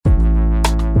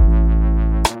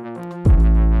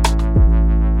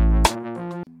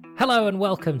Hello and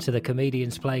welcome to the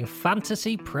Comedians Playing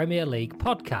Fantasy Premier League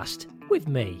podcast with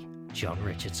me, John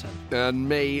Richardson. And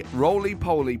me,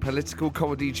 roly-poly political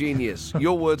comedy genius.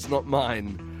 Your words, not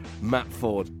mine, Matt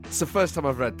Ford. It's the first time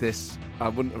I've read this. I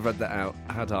wouldn't have read that out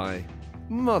had I.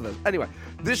 Mother. Anyway,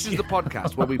 this is the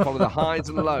podcast where we follow the highs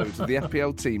and lows of the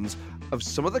FPL teams of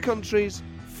some of the country's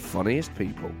funniest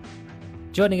people.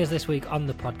 Joining us this week on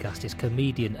the podcast is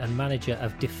comedian and manager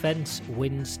of Defence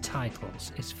Wins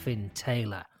Titles, is Finn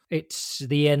Taylor. It's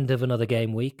the end of another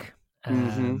game week.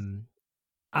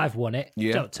 I've won it.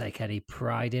 Yeah. Don't take any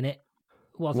pride in it.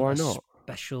 Wasn't Why a not?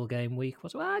 special game week.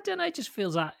 Well, I don't know. It just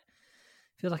feels like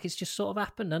it's just sort of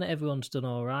happened, and everyone's done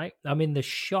all right. I mean, the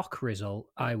shock result,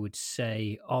 I would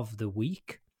say, of the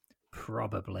week,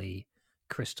 probably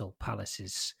Crystal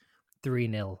Palace's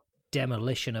 3-0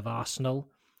 demolition of Arsenal.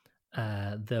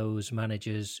 Those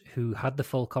managers who had the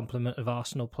full complement of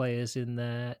Arsenal players in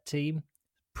their team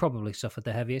probably suffered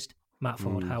the heaviest. Matt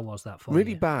Ford, how was that for you?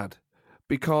 Really bad,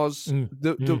 because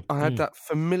I had that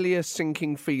familiar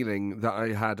sinking feeling that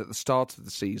I had at the start of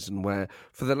the season where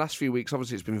for the last few weeks,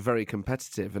 obviously it's been very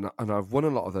competitive and I've won a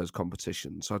lot of those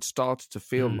competitions. So I'd started to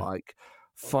feel like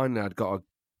finally I'd got a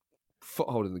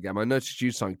foothold in the game. I noticed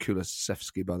you signed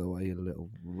Kulusevski, by the way, you little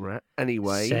rat.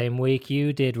 Anyway. Same week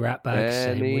you did, Ratbag.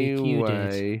 Same week you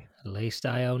did. At least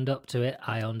I owned up to it.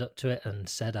 And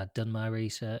said I'd done my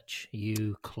research.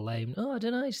 You claimed, I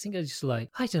don't know. I just think I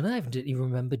didn't even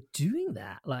remember doing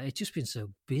that. Like, it's just been so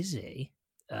busy.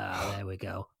 There we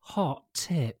go. Hot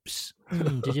tips.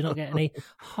 Did you not get any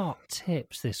hot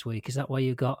tips this week? Is that why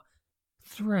you got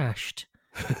thrashed?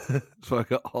 So I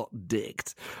got hot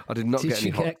dicked. I did not get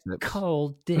any hot tips.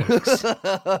 Cold dicks?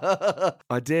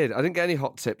 I did. I didn't get any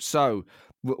hot tips. So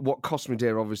what cost me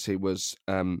dear, obviously, was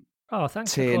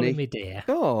thanks Tierney. for calling me dear.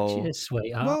 Oh, cheers,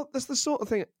 sweetheart. Well, that's the sort of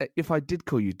thing. If I did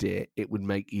call you dear, it would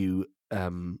make you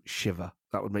shiver.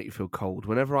 That would make you feel cold.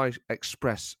 Whenever I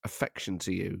express affection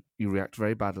to you, you react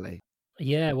very badly.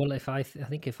 Yeah, well, I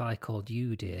think if I called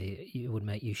you dear, it would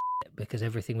make you shit, because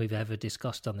everything we've ever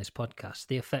discussed on this podcast,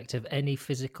 the effect of any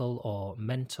physical or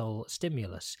mental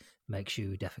stimulus makes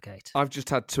you defecate. I've just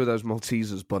had 2 of those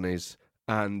Maltesers bunnies,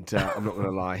 and I'm not going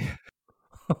to lie.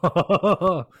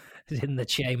 In the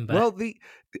chamber. Well,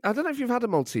 I don't know if you've had a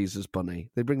Maltesers bunny.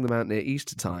 They bring them out near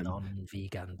Easter time.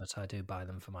 Non-vegan, but I do buy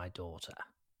them for my daughter.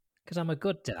 Because I'm a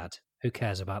good dad who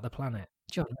cares about the planet.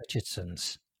 John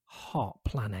Richardson's Hot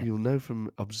Planet. You'll know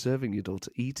from observing your daughter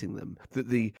eating them that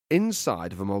the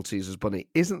inside of a Malteser's bunny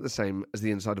isn't the same as the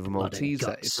inside of a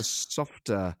Malteser. It's a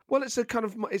softer. Well, it's a kind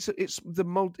of it's the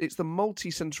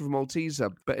multi-center of a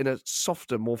Malteser, but in a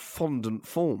softer, more fondant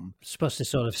form. It's supposed to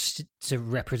sort of to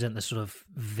represent the sort of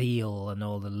veal and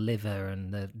all the liver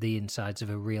and the insides of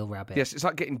a real rabbit. Yes, it's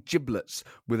like getting giblets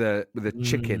with a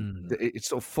chicken. It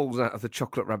sort of falls out of the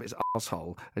chocolate rabbit's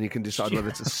arsehole, and you can decide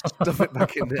whether to stuff it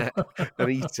back in there and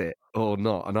eat it or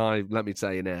not. And let me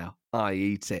tell you now, I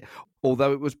eat it.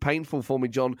 Although it was painful for me,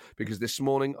 John, because this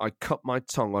morning I cut my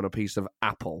tongue on a piece of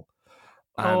apple.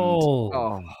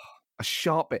 And, a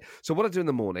sharp bit. So what I do in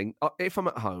the morning, if I'm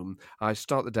at home, I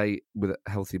start the day with a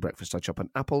healthy breakfast. I chop an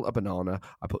apple, a banana,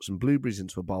 I put some blueberries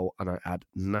into a bowl, and I add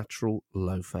natural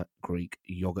low-fat Greek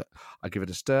yogurt. I give it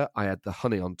a stir. I add the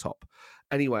honey on top.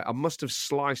 Anyway, I must have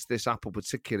sliced this apple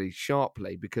particularly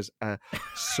sharply because a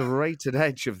serrated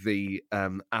edge of the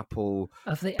apple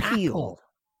peel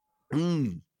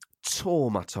tore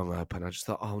my tongue open. I just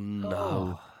thought, oh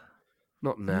no.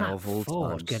 Not now, Matt of all Ford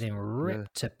times. Getting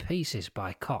ripped to pieces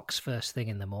by cocks first thing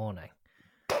in the morning.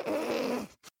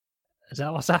 Is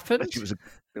that what's happened? Actually,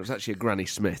 it was actually a Granny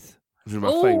Smith. It was my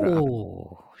favourite.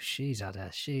 Oh, she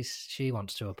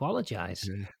wants to apologise.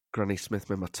 Yeah. Granny Smith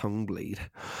made my tongue bleed.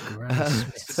 Granny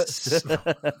Smith.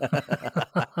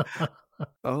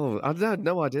 I had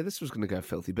no idea this was going to go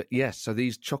filthy. But yes, so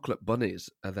these chocolate bunnies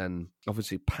are then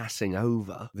obviously passing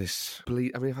over this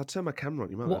bleed. I mean, if I turn my camera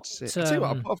on, you might be able to see it. I'll tell you what,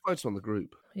 I'll put a photo on the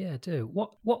group. Yeah, do.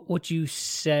 What would you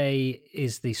say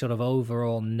is the sort of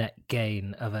overall net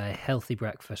gain of a healthy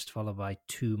breakfast followed by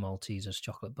 2 Maltesers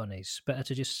chocolate bunnies? Better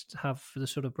to just have the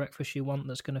sort of breakfast you want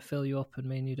that's going to fill you up and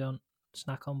mean you don't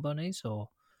snack on bunnies, or...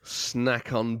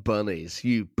 Snack on bunnies,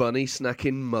 you bunny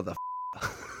snacking mother.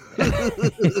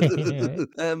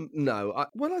 No. I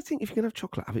think if you're going to have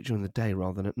chocolate, have it during the day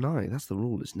rather than at night. That's the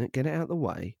rule, isn't it? Get it out of the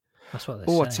way. That's what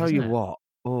they say. I tell you what.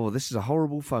 Oh, this is a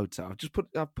horrible photo.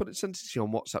 I've put it sent it to you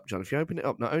on WhatsApp, John. If you open it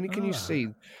up, not only can you see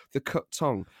the cut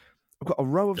tongue, I've got a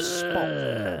row of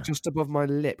spots just above my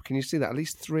lip. Can you see that? At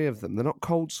least 3 of them. They're not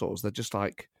cold sores. They're just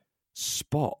like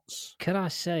spots. Can I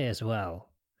say as well,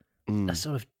 a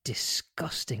sort of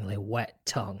disgustingly wet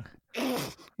tongue.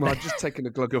 Well, I've just taken a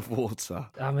glug of water.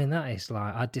 I mean, that is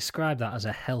like, I'd describe that as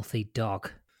a healthy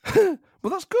dog. Well,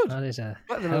 that's good. That is a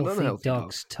Better than an healthy unhealthy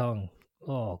dog's tongue.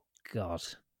 Oh, God.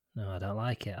 No, I don't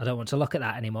like it. I don't want to look at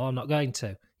that anymore. I'm not going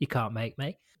to. You can't make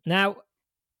me. Now,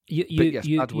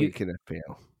 bad week in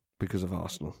FPL because of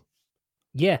Arsenal.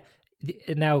 Yeah.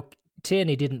 Now,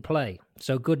 Tierney didn't play,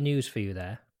 so good news for you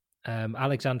there.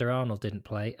 Alexander-Arnold didn't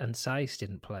play, and Saiss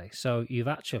didn't play. So you've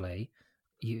actually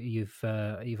you've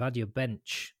had your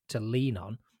bench to lean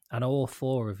on, and all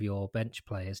 4 of your bench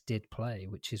players did play,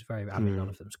 which is very. I mean, none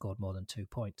of them scored more than 2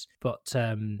 points. But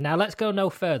now let's go no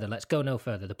further.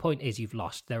 The point is, you've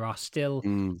lost. There are still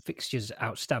fixtures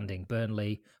outstanding.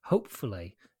 Burnley,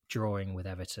 hopefully, drawing with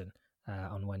Everton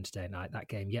on Wednesday night. That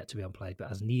game yet to be unplayed,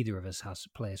 but as neither of us has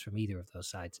players from either of those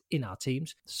sides in our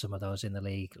teams, some of those in the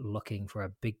league looking for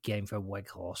a big game for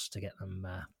Weghorst to get them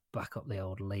back up the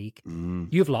old league.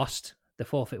 You've lost. The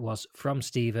forfeit was from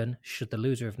Stephen. Should the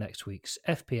loser of next week's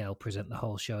FPL present the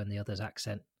whole show in the other's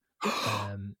accent?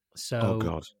 So, oh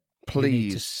God,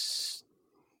 please,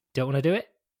 don't want to do it.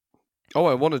 Oh,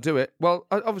 I want to do it. Well,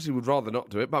 I obviously would rather not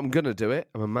do it, but I'm going to do it.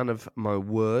 I'm a man of my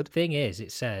word. Thing is,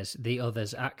 it says the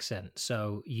other's accent,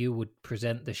 so you would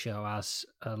present the show as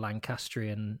a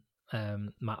Lancastrian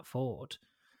Matt Ford.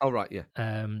 Oh, right, yeah.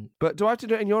 But do I have to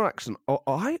do it in your accent? Oh,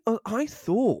 I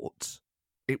thought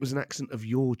it was an accent of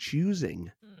your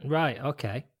choosing. Right,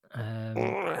 okay.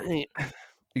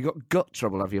 You got gut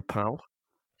trouble, have you, pal?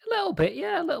 A little bit,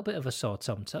 yeah. A little bit of a sore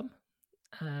tum-tum.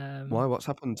 Why? What's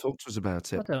happened? Talk to us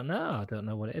about it. I don't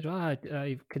know what it is.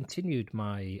 I've continued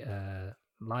my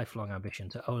lifelong ambition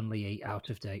to only eat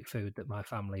out-of-date food that my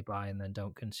family buy and then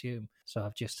don't consume. So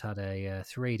I've just had a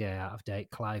 3-day out-of-date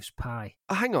Clive's pie.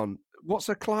 Hang on. What's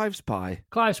a Clive's pie?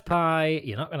 Clive's pie,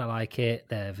 you're not going to like it.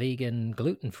 They're vegan,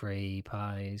 gluten-free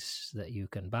pies that you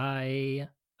can buy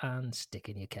and stick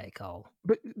in your cake hole.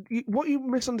 But what you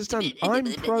misunderstand,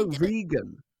 I'm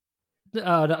pro-vegan.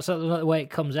 Oh, that's not the way it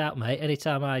comes out, mate.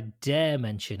 Anytime I dare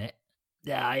mention it,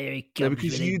 here he comes. No,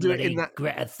 because you do it in that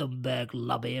Greta Thunberg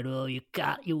lobby, and you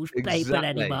can't use paper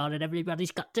anymore, and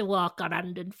everybody's got to walk on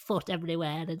hand and foot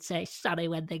everywhere and say sorry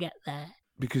when they get there.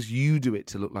 Because you do it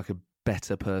to look like a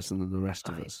better person than the rest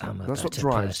of us. That's what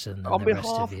drives on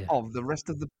behalf of the rest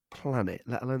of the planet,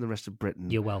 let alone the rest of Britain.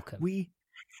 You're welcome. We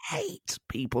hate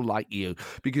people like you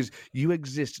because you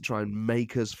exist to try and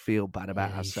make us feel bad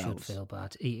about ourselves. You should feel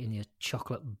bad eating your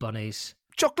chocolate bunnies.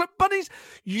 Chocolate bunnies?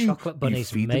 Chocolate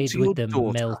bunnies made with the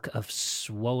milk of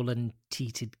swollen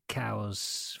teated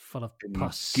cows full of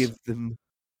pus. You give them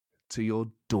to your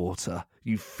daughter.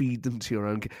 You feed them to your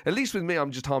own kid. At least with me,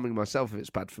 I'm just harming myself if it's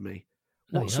bad for me.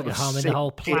 No, you're harming the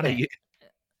whole planet.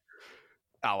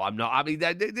 Oh, I'm not. I mean,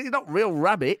 they're not real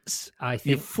rabbits. I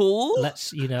think. You fool. I'm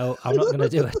not going to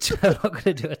do I'm not going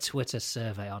to do a Twitter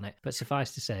survey on it. But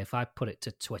suffice to say, if I put it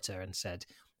to Twitter and said,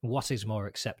 "What is more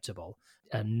acceptable: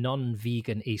 a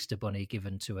non-vegan Easter bunny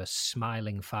given to a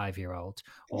smiling 5-year-old,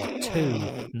 or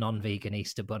 2 non-vegan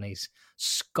Easter bunnies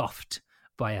scoffed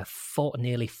by a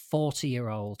nearly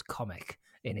 40-year-old comic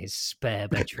in his spare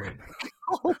bedroom?"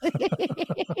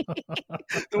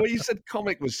 The way you said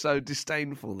comic was so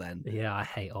disdainful then. Yeah, I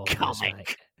hate all comic.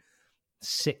 This,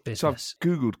 sick business. So I've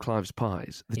Googled Clive's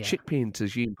pies. The chickpea and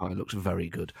tagine pie looks very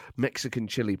good. Mexican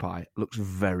chili pie looks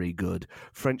very good.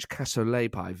 French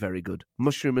cassoulet pie, very good.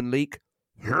 Mushroom and leek.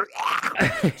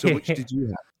 So which did you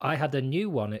have? I had a new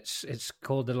one. It's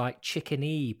called the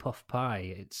chicken-y puff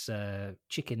pie. It's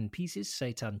chicken pieces,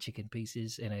 seitan chicken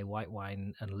pieces in a white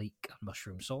wine and leek and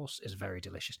mushroom sauce. It's very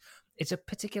delicious. It's a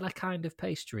particular kind of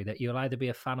pastry that you'll either be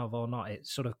a fan of or not. It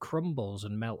sort of crumbles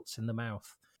and melts in the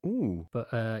mouth. Ooh.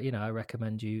 But, I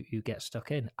recommend you get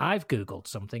stuck in. I've Googled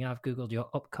something. I've Googled your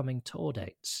upcoming tour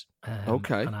dates.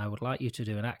 Okay. And I would like you to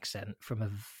do an accent from a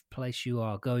place you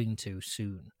are going to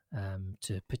soon.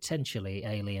 To potentially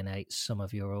alienate some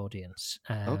of your audience.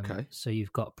 Okay. So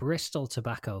you've got Bristol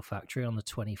Tobacco Factory on the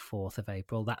 24th of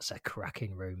April. That's a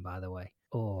cracking room, by the way.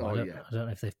 I don't know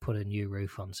if they've put a new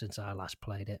roof on since I last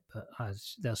played it, but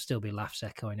there'll still be laughs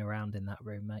echoing around in that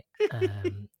room, mate.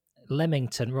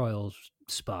 Leamington Royal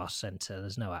Spa Centre.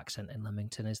 There's no accent in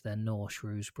Leamington, is there? Nor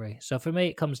Shrewsbury. So for me,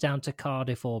 it comes down to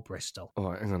Cardiff or Bristol.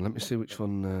 All right, hang on. Let me see which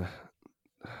one.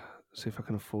 See if I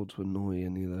can afford to annoy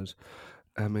any of those.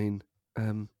 I mean,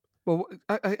 well,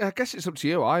 I guess it's up to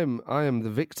you. I am the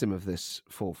victim of this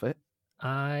forfeit.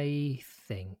 I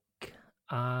think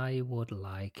I would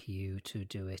like you to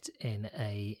do it in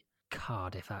a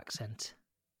Cardiff accent.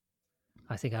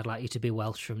 I think I'd like you to be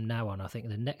Welsh from now on. I think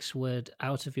the next word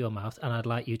out of your mouth, and I'd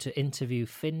like you to interview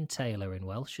Finn Taylor in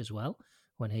Welsh as well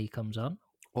when he comes on.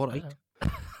 All right.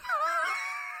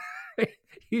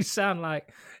 You sound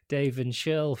like Dave and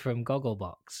Shirl from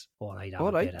Gogglebox. All right, have All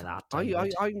a right. bit of that, I'm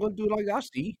David. going to do like that,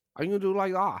 see? I'm going to do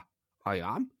like that. I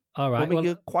am. All right, Well, well,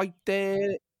 you're quite,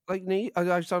 like me.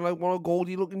 I sound like one of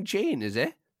Goldie-looking chain, is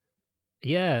it?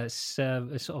 yeah, it's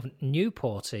sort of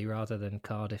Newporty rather than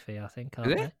Cardiffy, I think,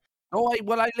 aren't Is they? it? Oh,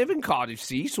 I live in Cardiff,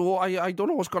 see, so I don't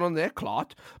know what's going on there,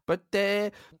 Clot. But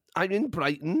I'm in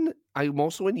Brighton. I'm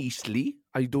also in Eastleigh.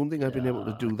 I don't think I've been able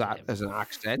to do that as an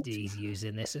accent. He's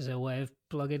using this as a way of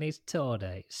plugging his tour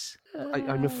dates.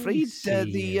 I'm afraid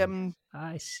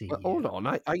I see. Hold on,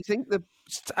 I think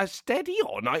steady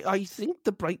on. I think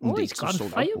the Brighton He's dates gone are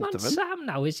sold out, both Fireman of them. Sam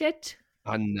now, is it?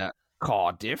 And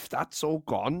Cardiff, that's all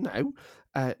gone now.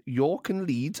 York and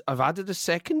Leeds. I've added a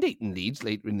second date in Leeds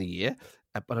later in the year.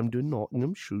 But I'm doing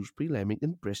Nottingham, Shrewsbury,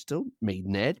 Leamington, Bristol,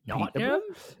 Maidenhead, Nottingham?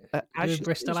 Peterborough.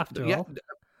 Bristol after all.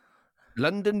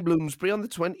 London, Bloomsbury on the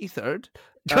 23rd.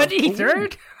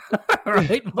 23rd?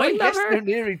 Right, my yes, lover. they're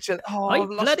near each other. Oh, I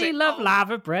bloody love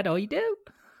lava bread, I do.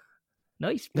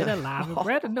 Nice bit of lava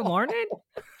bread in the morning.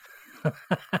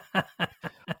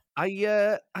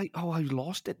 I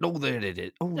lost it. No, there it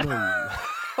is. Oh, no.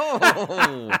 Oh,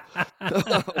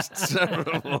 that was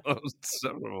terrible. That was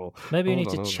terrible. Maybe you need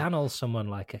to channel someone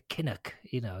like a Kinnock.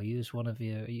 Use one of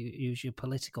use your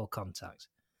political contacts.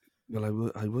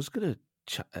 Well, I was going to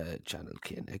channel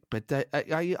Kinnock, but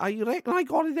I reckon I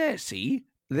got it there. See,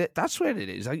 that's where it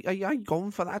is. I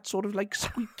gone for that sort of like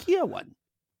squeakier one.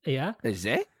 Yeah, is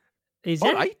it? Is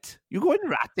all it? Right? You going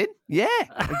ratting? Yeah,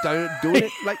 I'm doing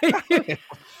it like.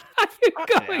 Are you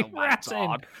going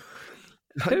ratting?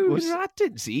 Who's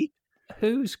ratting? See,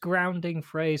 whose grounding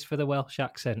phrase for the Welsh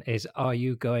accent is "Are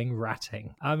you going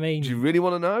ratting"? I mean, do you really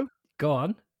want to know? Go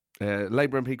on.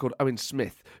 Labour MP called Owen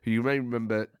Smith, who you may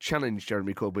remember challenged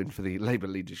Jeremy Corbyn for the Labour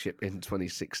leadership in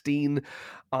 2016.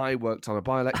 I worked on a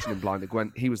by-election in Blind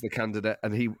Gwent. He was the candidate,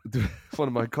 and one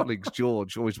of my colleagues,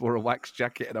 George, always wore a wax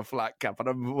jacket and a flat cap. And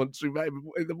I remember once we met him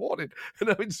in the morning, and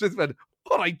Owen Smith went,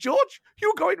 "All right, George,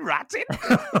 you going ratting?" And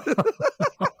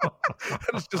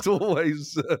it's just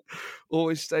always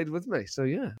stayed with me. So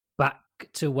yeah. Back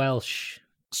to Welsh.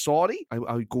 Sorry,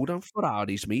 I go down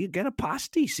Ferraris, me, and get a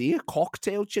pasty, see? A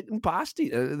cocktail chicken pasty,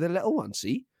 the little one,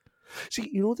 see? See,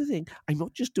 you know the thing? I'm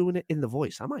not just doing it in the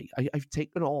voice, am I? I've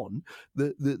taken on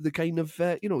the kind of,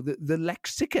 the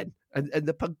lexicon and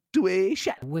the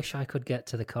punctuation. I wish I could get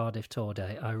to the Cardiff tour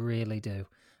date. I really do.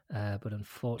 But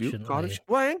unfortunately...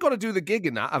 Well, I ain't got to do the gig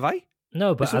in that, have I?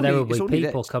 No, but there will be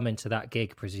people coming to that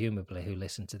gig, presumably, who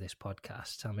listen to this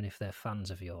podcast. I mean, if they're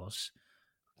fans of yours...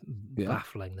 Yeah.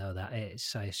 Baffling though that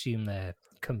is. I assume they're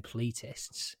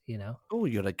completists, Oh,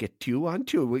 you're a get you,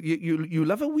 aren't you? You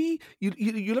love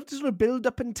you love to sort of build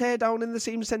up and tear down in the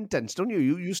same sentence, don't you?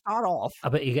 You start off. I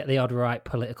bet you get the odd right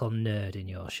political nerd in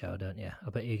your show, don't you?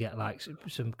 I bet you get like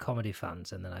some comedy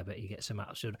fans, and then I bet you get some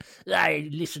absolute. I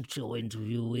listened to an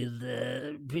interview with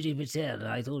Priti Patel, and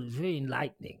I thought it was very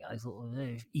enlightening. I thought it was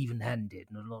very even-handed,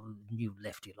 and a lot of new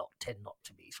lefty lot tend not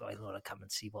to be. So I thought I'd come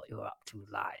and see what you're up to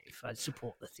live. I'd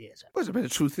support the theatre. There's a bit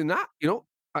of truth in that,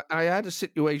 I had a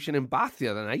situation in Bath the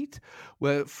other night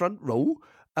where front row,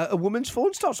 a woman's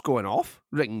phone starts going off,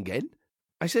 ringing.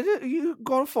 I said, "You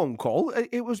got a phone call?"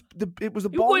 It was the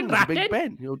Bond, Big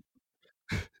Ben.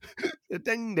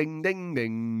 Ding, ding, ding, ding,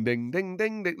 ding, ding, ding,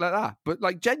 ding, like that, but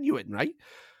like genuine, right?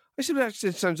 I said, "That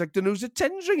sounds like the news at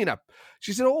 10's ringing up."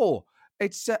 She said, "Oh,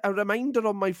 it's a reminder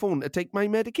on my phone to take my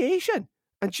medication."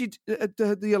 And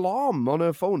the alarm on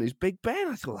her phone is Big Ben.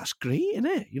 I thought, that's great, isn't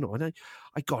it? And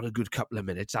I got a good couple of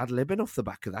minutes ad-libbing off the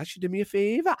back of that. She did me a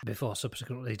favour. Before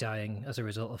subsequently dying as a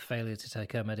result of failure to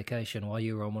take her medication while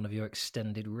you were on one of your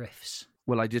extended riffs.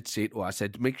 Well, I did say to her, I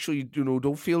said, make sure you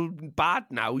don't feel bad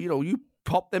now. You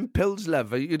pop them pills,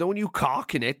 love. When you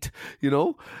carking it,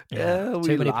 Yeah.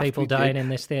 Too many people dying in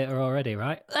this theatre already,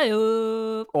 right?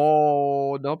 Hey-oh.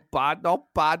 Oh, not bad,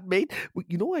 mate.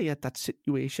 Well, I had that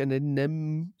situation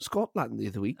in Scotland the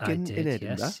other week in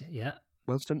Edinburgh. Yes, yeah.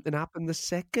 Well, something happened the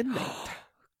second night.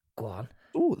 Go on.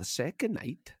 Oh, the second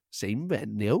night, same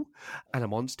venue, and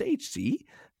I'm on stage, see,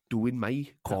 doing my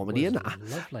comedy and that.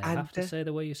 Lovely. I have to say,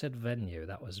 the way you said venue,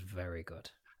 that was very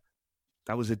good.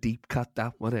 That was a deep cut,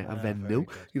 that, wasn't it? A venue.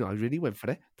 I really went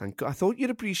for it. Thank God. I thought you'd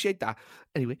appreciate that.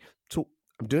 Anyway, so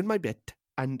I'm doing my bit,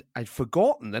 and I'd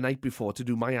forgotten the night before to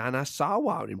do my Anna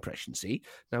Sarwar impression, see?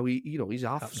 Now, he's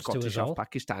half Scottish, half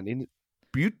Pakistani.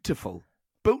 Beautiful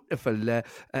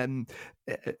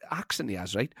accent he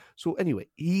has, right? So anyway,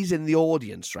 he's in the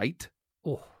audience, right?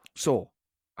 Oh. So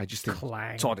I just think,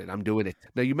 sod it, I'm doing it.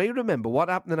 Now, you may remember what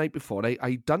happened the night before.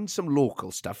 I'd done some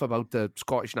local stuff about the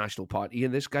Scottish National Party,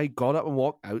 and this guy got up and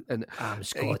walked out. And I'm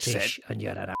Scottish, and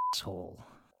you're an asshole.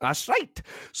 That's right.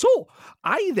 So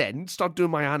I then start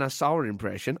doing my Anna Sauer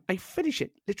impression. I finish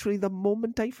it. Literally the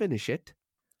moment I finish it,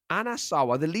 Anna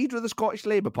Sauer, the leader of the Scottish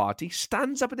Labour Party,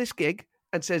 stands up at this gig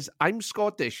and says, I'm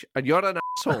Scottish and you're an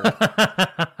asshole.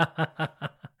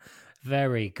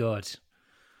 Very good.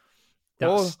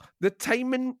 Oh, the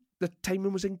timing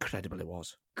was incredible, it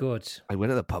was. Good. I went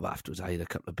to the pub afterwards. I had a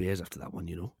couple of beers after that one,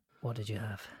 you know. What did you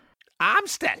have?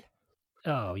 Amstel.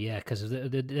 Oh, yeah, because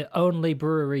the only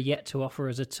brewery yet to offer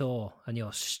us a tour, and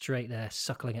you're straight there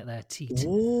suckling at their teat.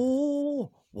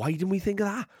 Oh, why didn't we think of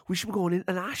that? We should be going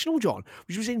international, John.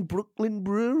 We should be saying Brooklyn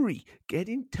Brewery. Get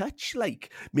in touch,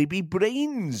 like. Maybe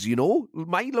Brains, you know,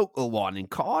 my local one in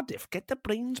Cardiff. Get the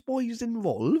Brains boys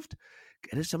involved.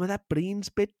 Get us some of that Brains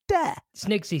bitter.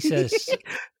 Snigsy says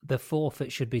the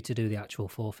forfeit should be to do the actual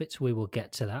forfeits. We will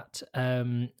get to that.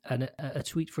 And a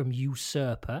tweet from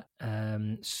Usurper,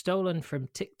 stolen from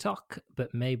TikTok,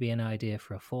 but maybe an idea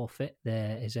for a forfeit.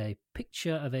 There is a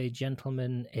picture of a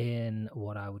gentleman in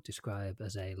what I would describe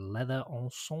as a leather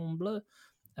ensemble,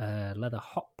 leather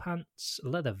hot pants,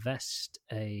 leather vest,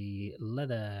 a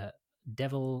leather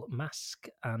devil mask,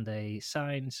 and a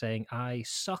sign saying I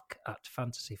suck at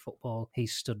fantasy football. He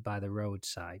stood by the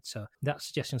roadside. So that's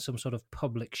suggesting some sort of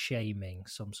public shaming,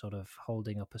 some sort of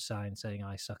holding up a sign saying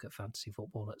I suck at fantasy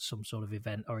football at some sort of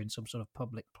event or in some sort of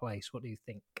public place. What do you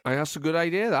think? That's a good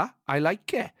idea, that. I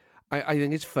like it. I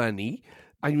think it's funny.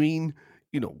 I mean,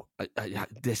 you know,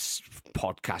 this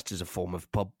podcast is a form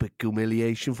of public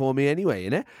humiliation for me anyway,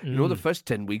 innit? You know, the first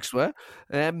 10 weeks were.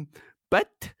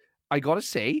 But I got to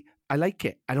say, I like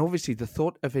it. And obviously the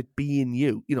thought of it being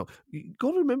you know, you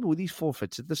got to remember with these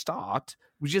forfeits at the start,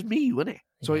 it was just me, wasn't it?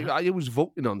 So yeah. I was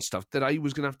voting on stuff that I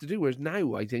was going to have to do. Whereas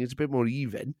now I think it's a bit more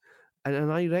even. And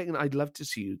I reckon I'd love to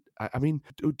see you. I mean,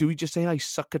 do we just say I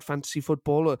suck at fantasy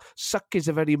football? Or suck is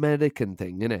a very American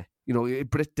thing, isn't it? You know, in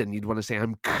Britain, you'd want to say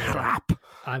I'm crap.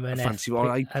 I'm an fantasy, I'm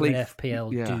an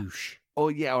FPL douche. Oh,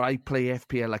 yeah, or I play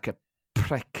FPL like a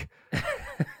prick.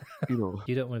 You know.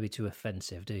 You don't want to be too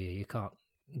offensive, do you? You can't,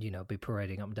 you know, be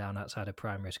parading up and down outside of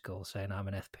primary school saying I'm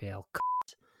an FPL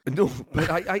No, but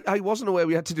I wasn't aware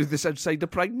we had to do this outside the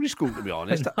primary school, to be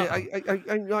honest. No.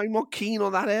 I'm not keen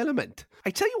on that element.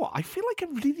 I tell you what, I feel like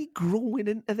I'm really growing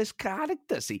into this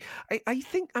character. See, I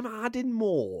think I'm adding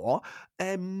more,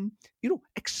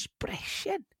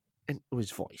 expression into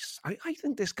his voice. I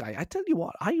think this guy, I tell you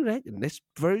what, I reckon this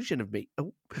version of me...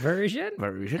 Oh, Version?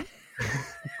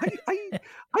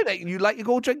 I reckon you'd like to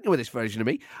go drinking with this version of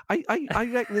me. I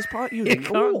reckon this part you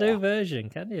can't do version,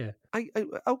 can you?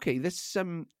 Okay, this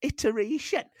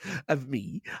iteration of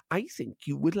me, I think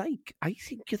you would like. I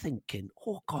think you're thinking,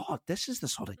 oh God, this is the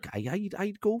sort of guy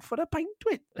I'd go for a pint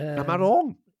with. Am I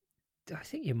wrong? I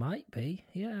think you might be.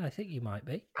 Yeah, I think you might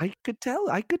be. I could tell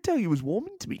you was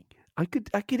warming to me. I could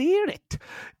hear it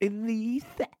in the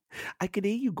ether. I could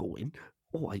hear you going,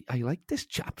 oh, I like this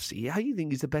chap. See, I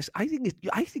think he's the best. I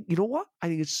think you know what? I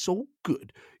think it's so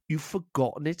good. You've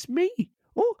forgotten it's me.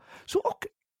 Oh, so okay,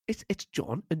 it's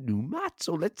John and new Matt.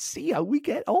 So let's see how we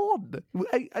get on.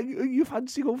 You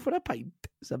fancy going for a pint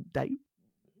sometime?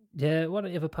 Yeah, why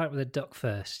don't you have a pint with a duck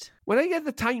first? When I get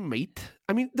the time, mate.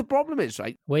 I mean, the problem is,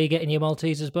 right? Where are you getting your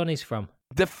Maltesers bunnies from?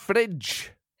 The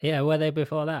fridge. Yeah, were they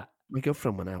before that? My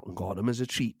girlfriend went out and got them as a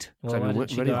treat. Well, why didn't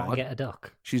she go out and get a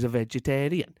duck? She's a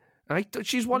vegetarian.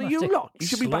 She's one of you lot. You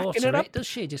should be backing it up. Does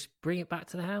she? Just bring it back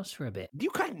to the house for a bit. You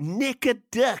can't nick a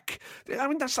duck. I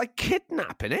mean, that's like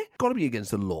kidnapping, eh? Got to be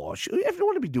against the law.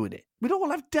 Everyone would be doing it. We'd all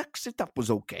have ducks if that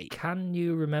was okay. Can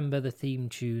you remember the theme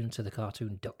tune to the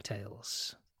cartoon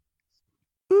DuckTales?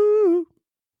 Ooh.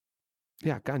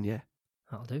 Yeah, I can, yeah.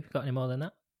 That'll do. Got any more than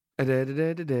that?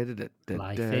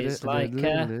 Life is like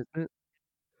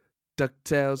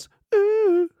DuckTales.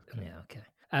 Ooh. Yeah, okay.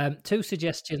 2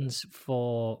 suggestions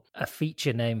for a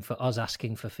feature name for us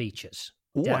asking for features.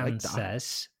 Ooh, Dan like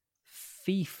says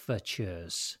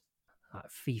FIFA-tures. Like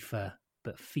FIFA,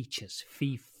 but features.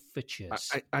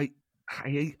 FIFA-tures. I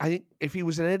think if he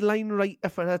was an headline writer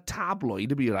for a tabloid,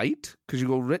 it'd be right. Because you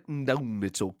go written down,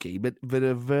 it's okay. But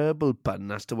a verbal pun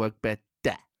has to work better.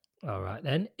 All right,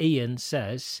 then. Ian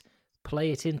says,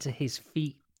 play it into his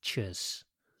features.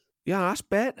 Yeah, that's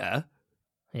better.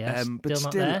 Yeah, but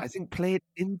still, I think play it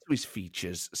into his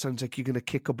features sounds like you're going to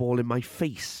kick a ball in my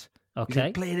face.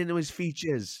 Okay. Play it into his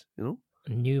features, you know?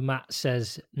 New Matt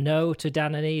says, no to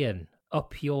Dan and Ian.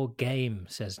 Up your game,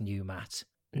 says New Matt.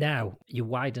 Now, you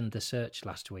widened the search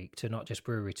last week to not just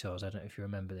brewery tours. I don't know if you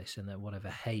remember this in whatever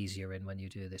haze you're in when you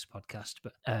do this podcast,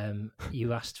 but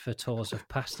you asked for tours of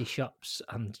pasty shops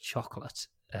and chocolate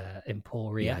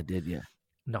emporia. Yeah, I did, yeah.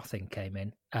 Nothing came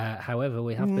in. However,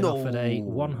 we have been offered a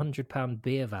 £100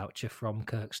 beer voucher from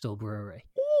Kirkstall Brewery.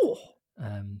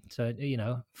 So,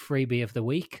 freebie of the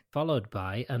week, followed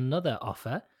by another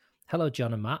offer. Hello,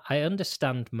 John and Matt. I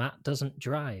understand Matt doesn't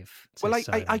drive. Well,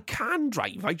 I can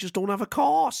drive. I just don't have a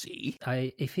car, see?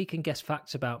 If he can guess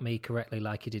facts about me correctly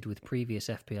like he did with previous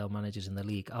FPL managers in the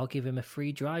league, I'll give him a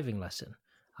free driving lesson.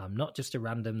 I'm not just a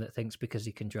random that thinks because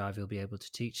he can drive he'll be able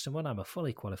to teach someone. I'm a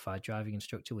fully qualified driving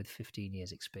instructor with 15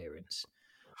 years experience.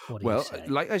 What do you say?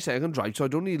 Like I say, I can drive, so I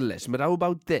don't need a lesson. But how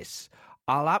about this?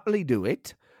 I'll happily do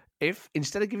it if,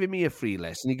 instead of giving me a free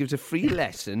lesson, he gives a free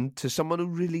lesson to someone who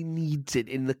really needs it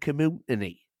in the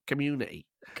community. Community.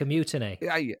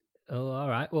 Yeah. Oh, all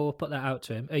right. Well, we'll put that out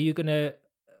to him. Are you gonna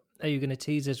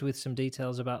tease us with some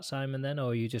details about Simon then,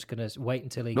 or are you just gonna wait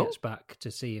until he gets back to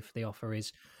see if the offer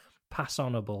is pass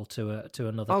onable to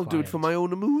another? I'll do it for my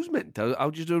own amusement. I'll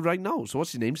just do it right now. So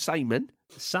what's his name? Simon,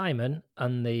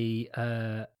 and the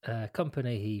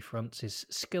company he fronts is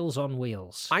Skills on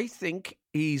Wheels. I think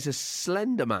he's a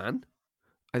slender man.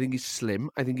 I think he's slim.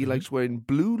 I think he likes wearing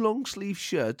blue long sleeve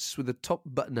shirts with a top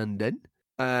button undone.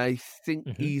 I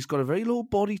think he's got a very low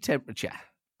body temperature.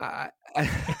 I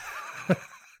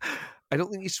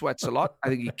don't think he sweats a lot. I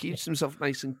think he keeps himself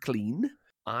nice and clean.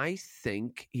 I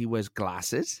think he wears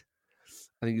glasses.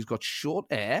 I think he's got short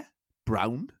hair,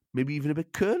 brown, maybe even a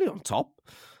bit curly on top.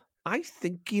 I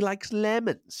think he likes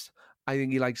lemons. I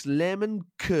think he likes lemon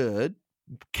curd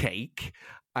cake.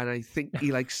 And I think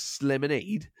he likes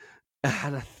lemonade.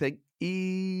 And I think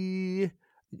he's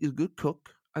a good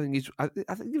cook. I think he's,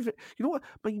 you know what?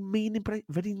 My main impression,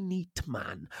 very neat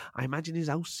man. I imagine his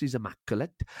house is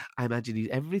immaculate. I imagine he's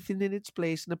everything in its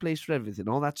place and a place for everything,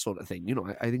 all that sort of thing. You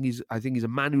know, I think he's a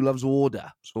man who loves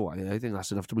order. So I think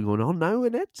that's enough to be going on now,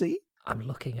 isn't it? See? I'm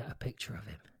looking at a picture of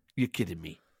him. You're kidding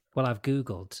me. Well, I've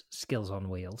Googled Skills on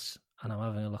Wheels, and I'm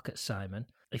having a look at Simon.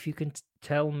 If you can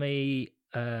tell me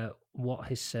what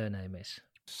his surname is.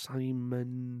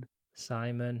 Simon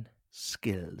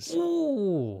Skills.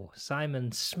 Ooh,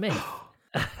 Simon Smith.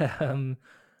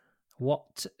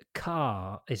 What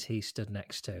car is he stood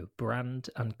next to? Brand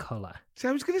and colour. See,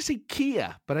 I was going to say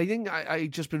Kia, but I think I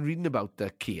just been reading about the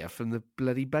Kia from the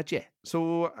bloody budget.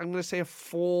 So I'm going to say a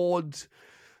Ford.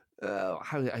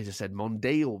 I just said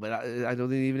Mondeo, but I don't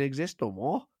think it even exists no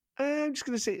more. I'm just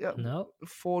going to say no.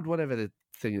 Ford, whatever the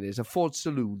thing it is, a Ford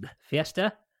Saloon.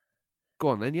 Fiesta? Go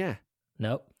on then, yeah.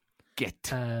 No.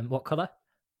 Get. What colour?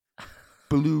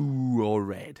 Blue or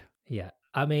red. Yeah.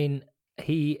 I mean,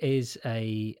 he is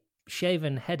a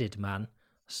shaven-headed man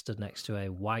stood next to a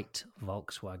white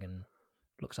Volkswagen.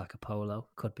 Looks like a Polo.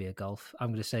 Could be a Golf. I'm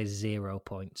going to say 0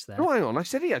 points there. No, hang on. I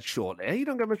said he had short hair. You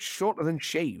don't get much shorter than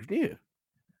shaved, do you?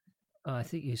 Oh, I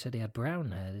think you said he had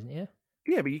brown hair, didn't you?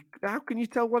 Yeah, but how can you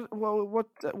tell what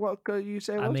you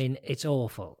say? I mean, it's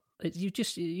awful.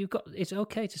 It's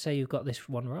okay to say you've got this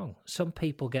one wrong. Some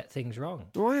people get things wrong.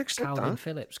 Well, I accept Calvin that.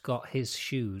 Phillips got his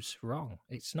shoes wrong.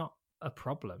 It's not a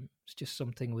problem. It's just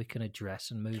something we can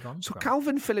address and move on So from.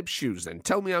 Calvin Phillips shoes then.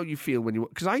 Tell me how you feel when you...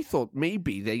 Because I thought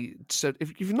maybe they said...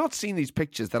 If you've not seen these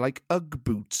pictures, they're like Ugg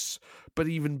boots, but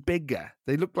even bigger.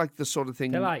 They look like the sort of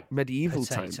thing They're like medieval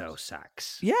times. potato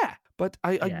sacks. Yeah, but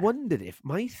I wondered if...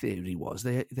 My theory was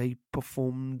they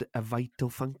performed a vital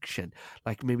function.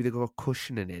 Like maybe they got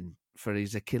cushioning in for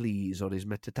his Achilles or his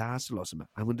metatarsal or something.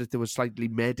 I wonder if they were slightly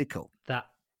medical. That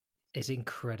is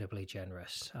incredibly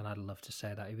generous, and I'd love to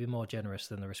say that. He'd be more generous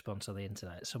than the response on the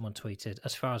internet. Someone tweeted,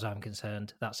 as far as I'm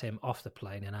concerned, that's him off the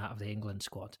plane and out of the England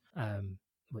squad,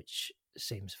 which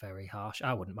seems very harsh.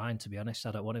 I wouldn't mind, to be honest.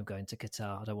 I don't want him going to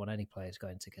Qatar. I don't want any players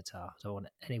going to Qatar. I don't want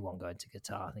anyone going to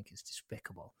Qatar. I think it's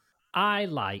despicable. I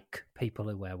like people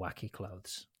who wear wacky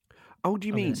clothes. Oh, do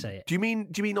you mean? Do you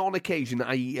mean on occasion,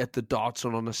 i.e. at the darts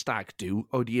or on a stag do,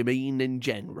 or do you mean in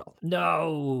general?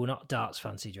 No, not darts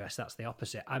fancy dress. That's the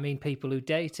opposite. I mean people who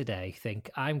day to day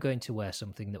think I'm going to wear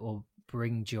something that will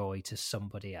bring joy to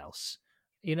somebody else.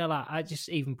 You know, like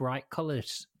even bright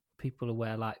colours. People who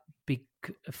wear like big,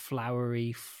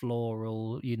 flowery,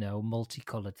 floral,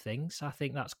 multicolored things. I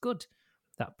think that's good.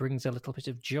 That brings a little bit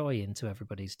of joy into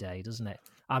everybody's day, doesn't it?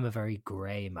 I'm a very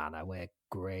grey man. I wear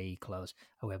grey clothes.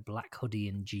 I wear black hoodie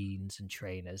and jeans and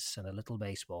trainers and a little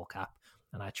baseball cap.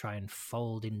 And I try and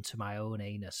fold into my own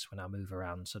anus when I move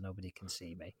around so nobody can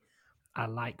see me. I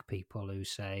like people who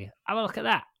say, have a look at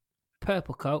that.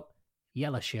 Purple coat,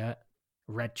 yellow shirt,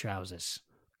 red trousers,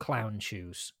 clown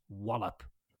shoes, wallop,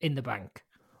 in the bank.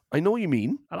 I know what you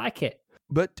mean. I like it.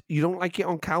 But you don't like it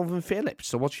on Calvin Phillips,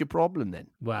 so what's your problem then?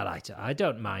 Well, I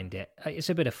don't mind it. It's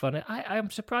a bit of fun.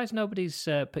 I'm surprised nobody's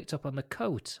picked up on the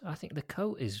coat. I think the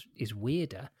coat is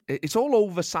weirder. It's all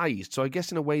oversized, so I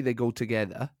guess in a way they go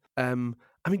together. I mean,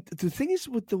 the thing is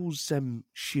with those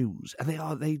shoes, and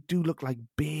they do look like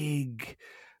big,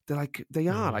 They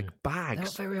are like They're bags.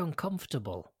 not very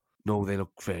uncomfortable. No, they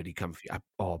look very comfy.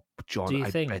 John, Do you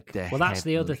I think? bet they're Well, that's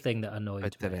the other heavenly. thing that annoyed me.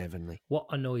 They're heavenly. What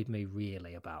annoyed me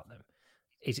really about them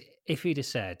is if he'd have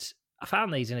said, I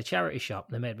found these in a charity shop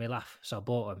and they made me laugh, so I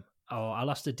bought them. Or I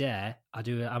lost a dare.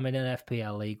 I'm in an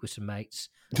FPL league with some mates,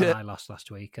 and I lost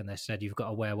last week, and they said you've got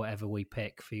to wear whatever we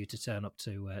pick for you to turn up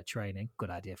to training. Good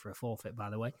idea for a forfeit, by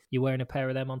the way. You're wearing a pair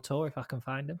of them on tour if I can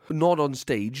find them? Not on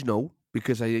stage, no,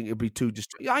 because I think it'd be too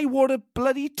I wore a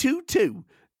bloody tutu.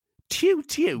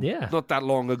 Yeah. Not that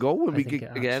long ago when we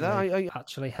get together. I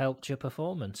actually helped your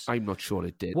performance. I'm not sure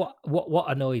it did. What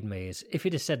annoyed me is if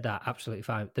he'd have said that, absolutely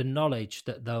fine. The knowledge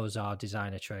that those are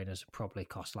designer trainers probably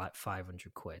cost like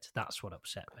 500 quid. That's what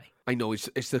upset me. I know it's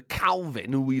the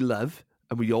Calvin who we love,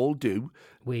 and we all do.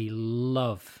 We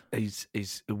love. He's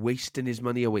wasting his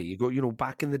money away. You go,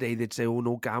 back in the day they'd say, "Oh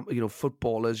no,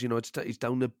 footballers, he's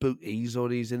down the booties or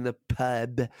he's in the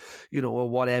pub, or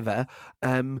whatever."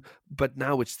 But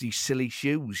now it's these silly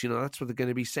shoes. That's what they're going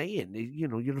to be saying.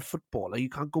 You're a footballer. You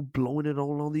can't go blowing it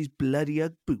all on these bloody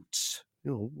Ugg boots.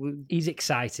 He's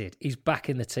excited. He's back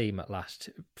in the team at last.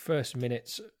 First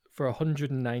minutes. For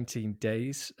 119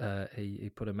 days, he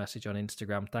put a message on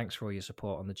Instagram. Thanks for all your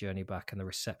support on the journey back and the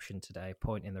reception today.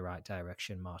 Point in the right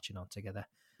direction, marching on together.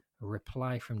 A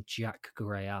reply from Jack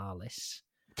Grealis.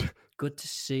 Good to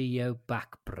see you back,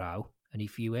 bro. And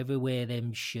if you ever wear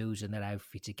them shoes and that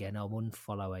outfit again, I'm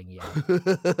unfollowing you.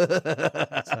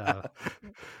 So,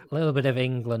 a little bit of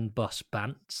England bus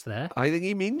bants there. I think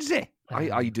he means it.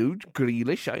 I do,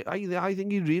 Grealish. I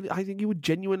think he would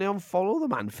genuinely unfollow the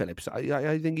man, Phillips.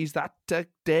 I think he's that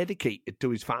dedicated to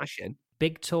his fashion.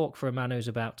 Big talk for a man who's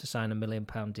about to sign a £1 million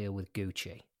deal with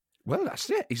Gucci. Well, that's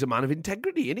it. He's a man of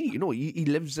integrity, isn't he? He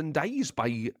lives and dies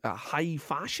by high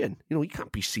fashion. He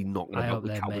can't be seen knocking about. I hope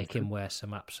with they Calvin make him wear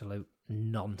some absolute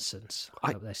nonsense.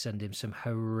 I hope they send him some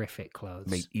horrific clothes.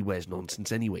 Mate, he wears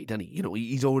nonsense anyway, doesn't he?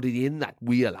 He's already in that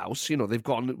wheelhouse. They've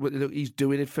gone. He's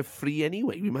doing it for free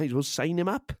anyway. We might as well sign him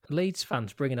up. Leeds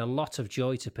fans bringing a lot of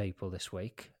joy to people this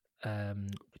week.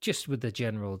 Just with the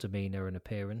general demeanour and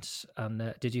appearance.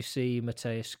 And did you see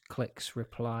Matthias Klick's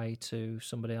reply to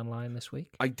somebody online this week?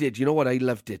 I did. You know what? I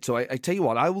loved it. So I tell you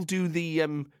what, I will do the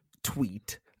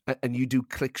tweet and you do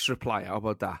Klick's reply. How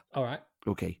about that? All right.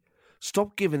 Okay.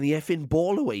 Stop giving the effing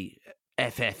ball away,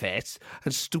 FFS,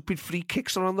 and stupid free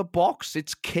kicks around the box.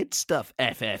 It's kid stuff,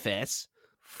 FFS.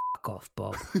 Fuck off,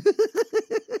 Bob.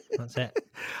 That's it.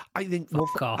 I think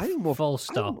Fuck off. Full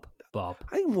stop, Bob.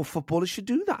 I think more footballers should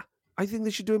do that. I think they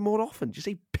should do it more often. Just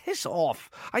say, piss off.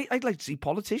 I'd like to see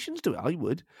politicians do it. I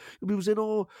would. If he was in,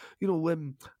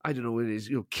 I don't know what it is,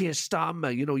 Keir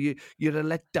Starmer, you're a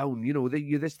letdown,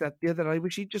 you're this, that, the other. I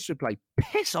wish he'd just reply,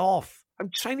 piss off.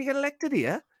 I'm trying to get elected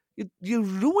here. You're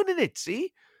ruining it,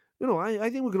 see? I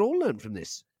think we could all learn from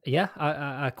this. Yeah,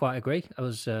 I quite agree. It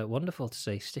was wonderful to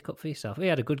see. Stick up for yourself. He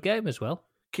had a good game as well.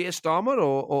 Keir Starmer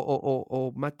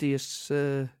or Matthias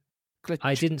Klich?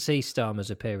 I didn't see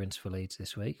Starmer's appearance for Leeds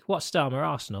this week. What's Starmer,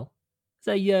 Arsenal?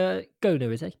 Is he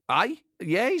Gooner, is he?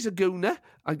 Yeah, he's a Gooner.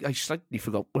 I slightly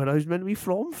forgot where I was meant to be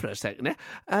from for a second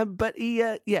there. But he,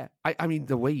 I mean,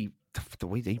 the way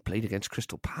they played against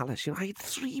Crystal Palace, I had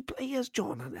 3 players,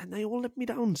 John, and they all let me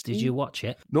down, Steve. Did you watch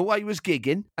it? No, I was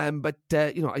gigging. But,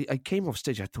 I came off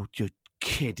stage, I thought, you're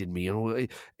kidding me.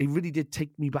 It really did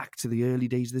take me back to the early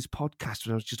days of this podcast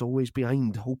when I was just always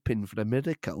behind, hoping for a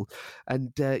miracle.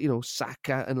 And,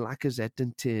 Saka and Lacazette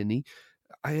and Tierney,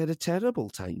 I had a terrible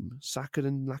time. Saka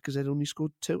and Lacazette only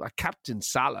scored 2. I captained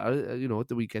Salah, at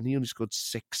the weekend. He only scored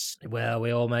 6. Well,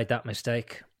 we all made that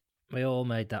mistake.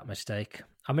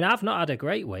 I mean, I've not had a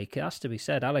great week, it has to be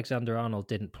said. Alexander-Arnold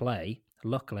didn't play.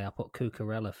 Luckily, I put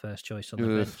Cucurella first choice on the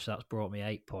bench. So that's brought me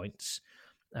 8 points.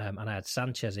 And I had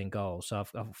Sanchez in goal. So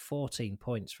I've 14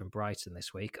 points from Brighton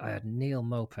this week. I had Neil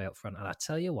Maupay up front. And I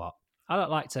tell you what, I don't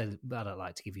like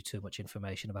to give you too much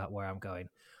information about where I'm going.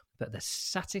 But the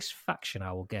satisfaction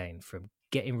I will gain from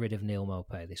getting rid of Neil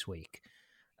Maupay this week.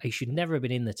 He should never have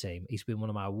been in the team. He's been one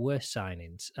of my worst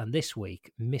signings. And this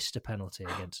week, missed a penalty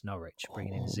against Norwich,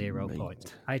 bringing in 0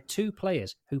 points. I had 2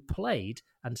 players who played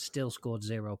and still scored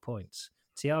 0 points.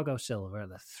 Thiago Silva,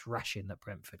 the thrashing that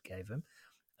Brentford gave him,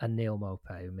 and Neil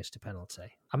Maupay, who missed a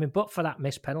penalty. I mean, but for that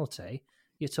missed penalty,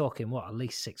 you're talking, at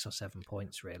least 6 or 7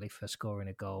 points, really, for scoring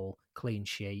a goal, clean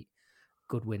sheet,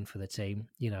 good win for the team.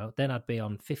 Then I'd be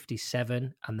on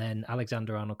 57, and then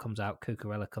Alexander-Arnold comes out,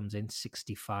 Cucurella comes in,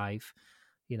 65.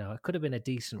 It could have been a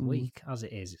decent week. As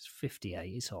it is, it's 58.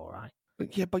 It's all right.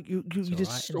 Yeah, but you It's did all right,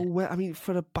 so innit? well. I mean,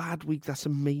 for a bad week, that's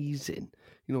amazing.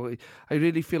 You know, I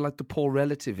really feel like the poor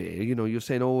relative here. You know, you're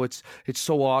saying, oh, it's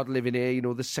so hard living here. You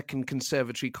know, the second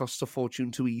conservatory costs a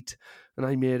fortune to eat. And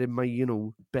I'm here in my,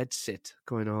 bed sit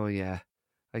going, oh, yeah,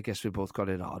 I guess we both got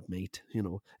it hard, mate. You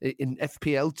know, in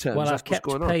FPL terms, Well, that's I've what's kept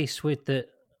going on. pace with the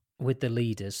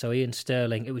leaders. So Ian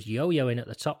Sterling, it was yo-yoing at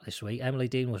the top this week. Emily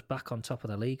Dean was back on top of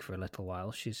the league for a little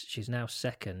while. She's now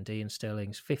second. Ian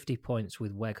Sterling's 50 points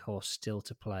with Weghorst still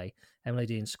to play. Emily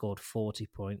Dean scored 40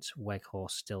 points.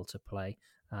 Weghorst still to play.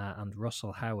 And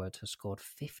Russell Howard has scored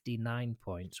 59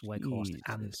 points. Weghorst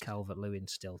and Jesus. Calvert-Lewin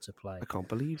still to play. I can't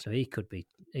believe. So he could be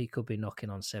knocking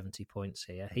on 70 points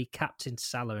here. He captained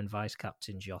Salah and vice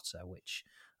captain Jota, which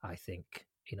I think,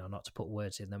 not to put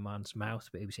words in the man's mouth,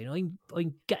 but he was saying,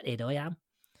 I'm gutted, I am.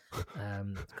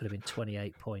 Could have been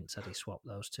 28 points had he swapped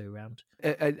those two round.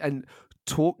 And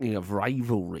talking of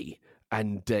rivalry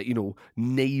and,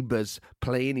 neighbours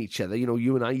playing each other,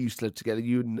 you and I used to live together,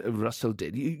 you and Russell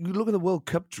did. You look at the World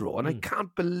Cup draw, and I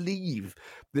can't believe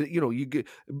that, you get,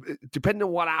 depending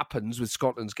on what happens with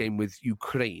Scotland's game with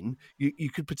Ukraine, you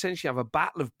could potentially have a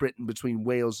battle of Britain between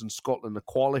Wales and Scotland to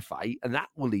qualify, and that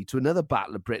will lead to another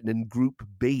battle of Britain in Group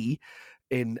B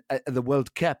in the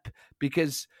World Cup,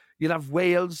 because you'll have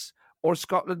Wales or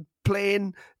Scotland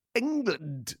playing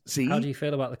England. See, how do you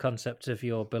feel about the concept of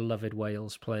your beloved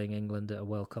Wales playing England at a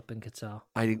World Cup in Qatar?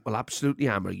 I think we'll absolutely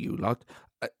hammer you lot.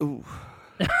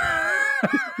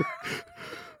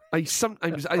 This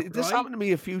happened to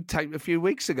me a few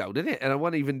weeks ago, didn't it? And I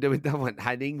wasn't even doing that one.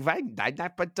 That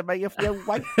happened to me a few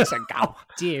weeks ago.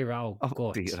 Dear old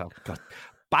God. Dear old God.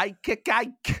 Bike a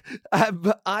cake.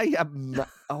 I am.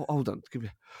 Oh, hold on. Give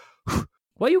me.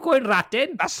 Where are you going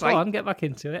ratting? That's Go right. on, get back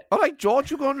into it. All right, George,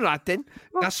 you're going ratting.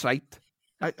 That's right.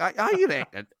 I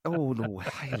reckon. Oh no,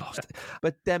 I lost it.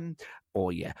 But oh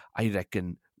yeah, I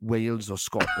reckon Wales or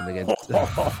Scotland against.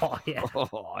 Oh yeah.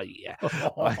 Oh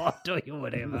yeah. Don't you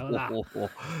worry about that.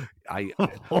 I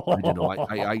don't know.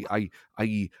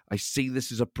 I see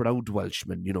this as a proud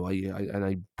Welshman.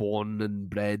 I'm born and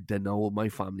bred, and all my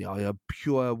family. I am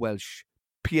pure Welsh.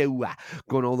 Pure,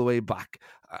 going all the way back.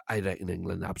 I reckon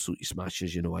England absolutely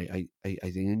smashes. I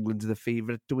think England's the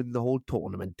favourite to win the whole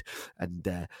tournament,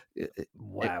 and it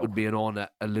would be an honour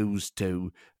to lose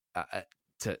to. I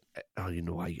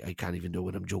can't even know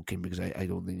when I'm joking, because I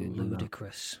don't think England.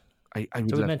 Ludicrous. We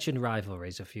mentioned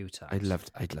rivalries a few times.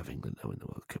 I'd love England to win the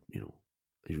World Cup.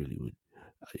 I really would.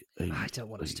 I don't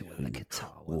want us to win the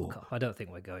Qatar World Cup. I don't think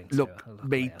we're going to. Look,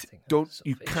 mate,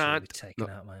 can't.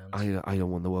 I don't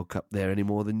want the World Cup there any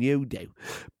more than you do.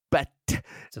 But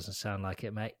doesn't sound like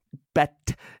it, mate.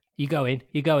 But you going,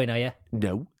 are you?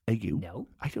 No, are you? No.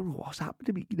 I don't know what's happened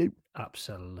to me.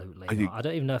 Absolutely not. I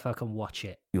don't even know if I can watch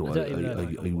it.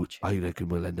 I reckon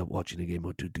we'll end up watching a game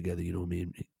or two together. You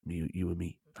and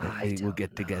me. I think we'll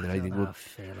get together. I think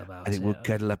we'll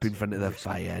cuddle up in front of the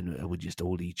fire and we'll just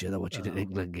hold each other watching an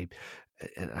England game.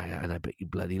 And I bet you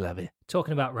bloody love it.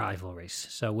 Talking about rivalries,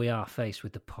 so we are faced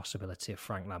with the possibility of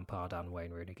Frank Lampard and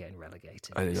Wayne Rooney getting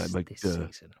relegated this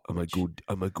season. I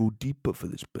might go deeper for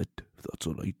this bet, if that's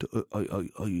all right.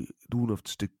 I don't have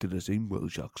to stick to the same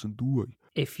Welsh accent, do I?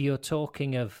 If you're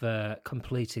talking of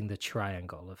completing the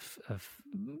triangle of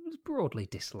broadly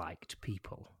disliked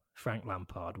people, Frank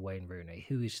Lampard, Wayne Rooney,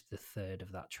 who is the third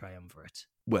of that triumvirate?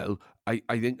 Well, I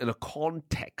think in a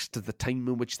context of the time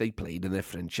in which they played and their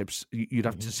friendships, you'd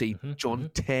have to say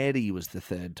John Terry was the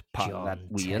third part of that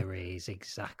wheel. John Terry is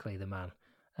exactly the man.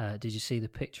 Did you see the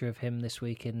picture of him this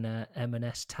week in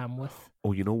M&S Tamworth?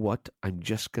 Oh, you know what? I'm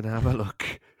just going to have a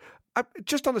look.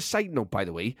 Just on a side note, by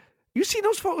the way, you seen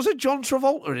those photos of John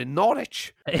Travolta in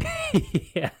Norwich?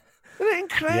 Yeah. Isn't it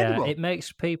incredible? Yeah, it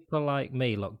makes people like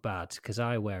me look bad because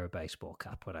I wear a baseball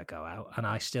cap when I go out and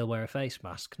I still wear a face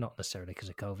mask, not necessarily because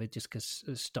of COVID, just because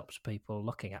it stops people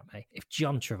looking at me. If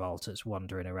John Travolta's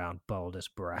wandering around bold as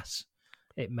brass,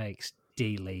 it makes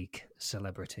D-League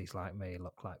celebrities like me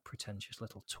look like pretentious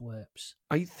little twerps.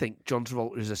 I think John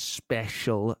Travolta is a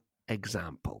special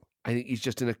example. I think he's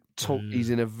just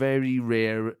he's in a very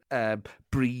rare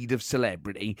breed of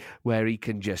celebrity where he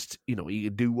can just, he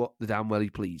can do what the damn well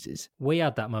he pleases. We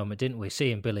had that moment, didn't we?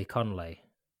 Seeing Billy Connolly,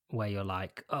 where you're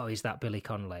like, oh, is that Billy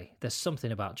Connolly? There's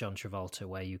something about John Travolta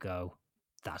where you go,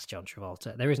 that's John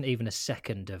Travolta. There isn't even a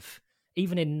second of,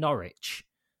 even in Norwich,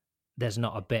 there's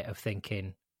not a bit of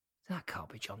thinking, that can't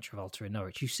be John Travolta in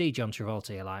Norwich. You see John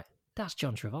Travolta, you're like, that's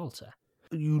John Travolta.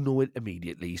 You know it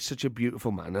immediately. He's such a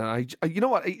beautiful man. And you know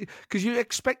what? Because you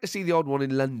expect to see the odd one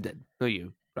in London, don't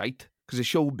you? Right? Because of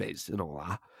showbiz and all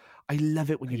that. I love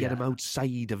it when you get him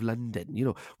outside of London.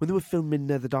 When they were filming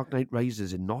The Dark Knight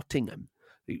Rises in Nottingham,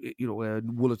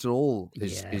 Woollerton Hall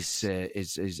Yes.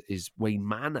 is Wayne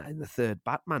Manor in the third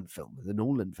Batman film, the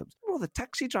Nolan films. Well, the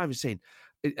taxi driver saying,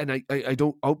 and I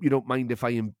hope you don't mind if I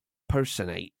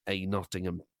impersonate a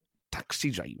Nottingham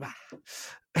taxi driver.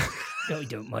 No, I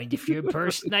don't mind if you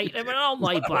impersonate him at all,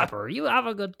 my blabber. You have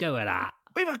a good go at that.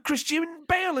 We've had Christian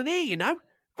Bale in here, We've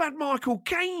had Michael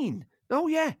Caine. Oh,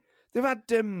 yeah. They've had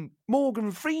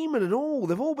Morgan Freeman and all.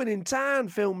 They've all been in town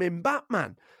filming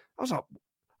Batman. I was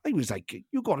like,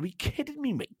 you got to be kidding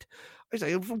me, mate. I was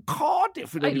like, I'm from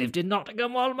Cardiff. I lived in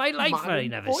Nottingham all my life. I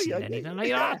never seen anything like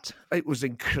that. It was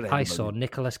incredible. I saw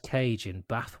Nicolas Cage in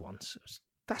Bath once.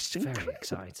 That's very incredible.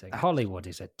 exciting. Hollywood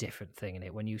is a different thing, in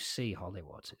it. When you see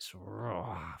Hollywood, it's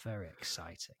very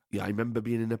exciting. Yeah, I remember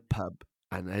being in a pub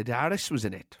and Ed Harris was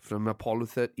in it from Apollo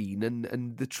 13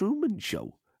 and The Truman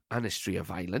Show and History of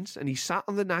Violence, and he sat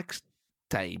on the next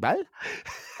table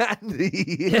and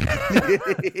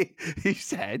he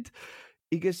said,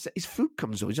 he goes, his food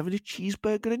comes over, he's having a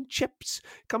cheeseburger and chips,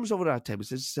 comes over to our table,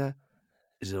 says,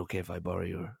 is it okay if I borrow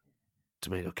your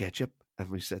tomato ketchup? And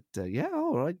we said, yeah,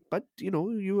 all right, but,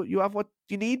 you have what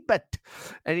you need, but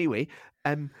anyway,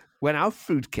 when our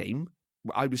food came,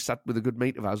 I was sat with a good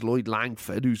mate of ours, Lloyd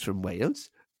Langford, who's from Wales,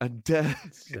 and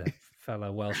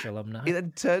fellow Welsh alumni. He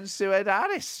then turns to Ed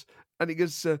Harris, and he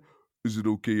goes, is it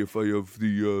okay if I have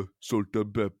the salt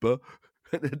and pepper?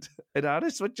 And Ed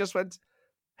Harris just went,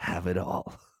 have it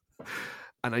all.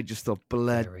 And I just thought,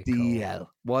 bloody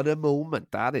hell, what a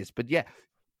moment that is. But yeah,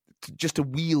 just a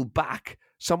wheel back,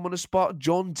 someone has spotted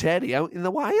John Terry out in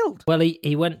the wild. Well,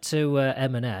 he went to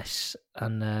M&S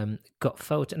and got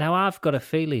photo. Now, I've got a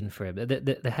feeling for him.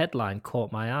 The headline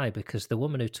caught my eye because the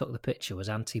woman who took the picture was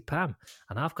Auntie Pam,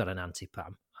 and I've got an Auntie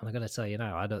Pam. And I'm going to tell you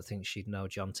now, I don't think she'd know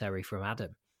John Terry from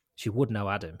Adam. She would know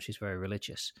Adam. She's very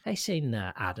religious. I seen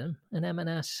Adam in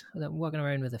M&S walking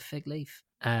around with a fig leaf.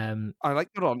 I like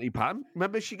your Auntie Pam.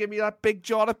 Remember she gave me that big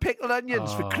jar of pickled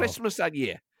onions for Christmas that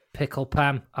year? Pickle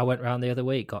Pam. I went round the other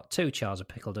week, got 2 jars of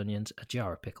pickled onions, a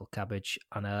jar of pickled cabbage,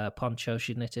 and a poncho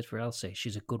she knitted for Elsie.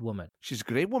 She's a good woman. She's a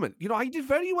great woman. I did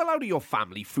very well out of your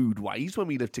family food-wise when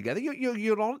we lived together.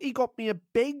 Your auntie got me a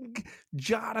big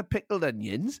jar of pickled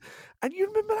onions, and you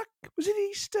remember that? Was it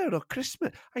Easter or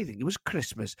Christmas? I think it was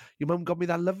Christmas. Your mum got me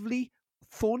that lovely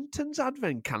Thornton's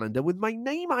advent calendar with my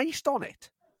name iced on it.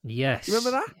 Yes. You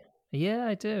remember that? Yeah,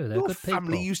 I do. They're your good people.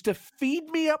 Family used to feed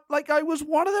me up like I was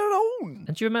one of their own.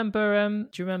 And do you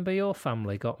remember your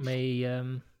family got me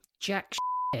jack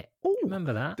shit? Oh,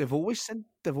 remember that? They've always sent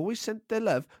their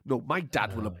love. No, my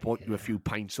dad will have bought you a few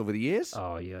pints over the years.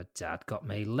 Oh, your dad got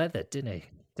me leathered, didn't he?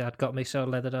 Dad got me so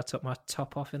leathered I took my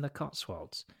top off in the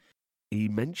Cotswolds. He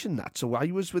mentioned that. So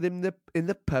I was with him in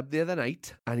the pub the other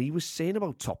night, and he was saying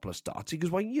about topless darts. He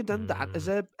goes, "Why haven't you done that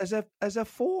as a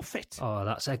forfeit?" Oh,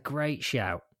 that's a great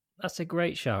shout. That's a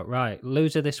great shout. Right.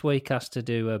 Loser this week has to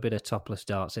do a bit of topless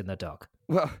darts in the dog.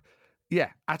 Well,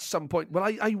 yeah, at some point.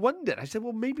 Well, I wondered. I said,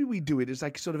 well, maybe we do it as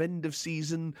like sort of end of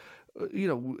season,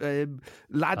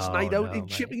 lads' night out in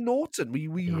Chipping Norton. We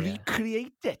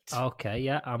recreate it. Okay,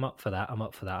 yeah, I'm up for that. I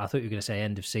thought you were going to say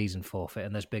end of season forfeit,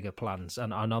 and there's bigger plans.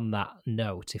 And on that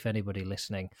note, if anybody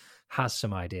listening has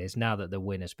some ideas, now that the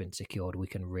win has been secured, we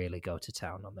can really go to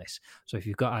town on this. So if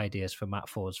you've got ideas for Matt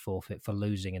Ford's forfeit for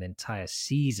losing an entire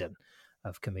season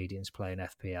of comedians playing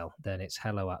FPL, then it's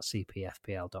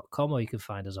hello@cpfpl.com, or you can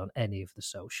find us on any of the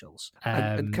socials.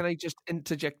 And can I just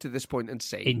interject to this point and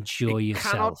say, enjoy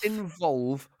yourself. Cannot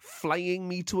involve flying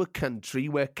me to a country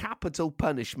where capital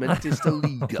punishment is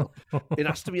illegal. It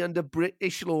has to be under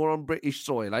British law on British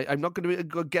soil. I'm not going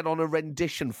to get on a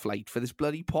rendition flight for this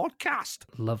bloody podcast.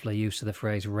 Lovely use of the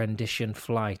phrase rendition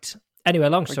flight. Anyway,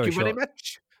 long story short, very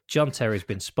much. John Terry's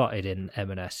been spotted in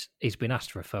M&S. He's been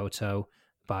asked for a photo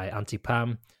by Auntie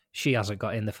Pam. She hasn't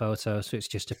got in the photo, so it's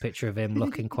just a picture of him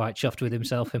looking quite chuffed with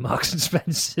himself in Marks and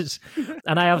Spencer's.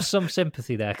 And I have some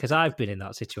sympathy there, because I've been in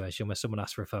that situation where someone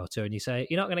asks for a photo and you say,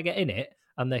 you're not going to get in it,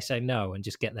 and they say no and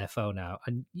just get their phone out.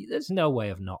 And there's no way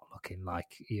of not looking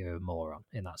like you're a moron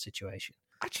in that situation.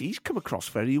 Actually, he's come across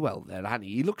very well there, hasn't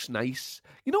he? He looks nice.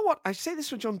 You know what? I say this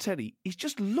for John Terry. He's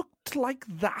just looked like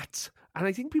that. And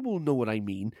I think people will know what I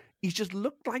mean. He's just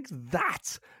looked like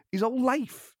that his whole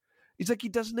life. It's like he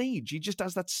doesn't age. He just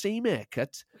has that same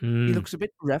haircut. He looks a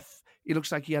bit rough. He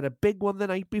looks like he had a big one the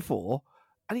night before.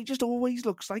 And he just always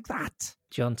looks like that.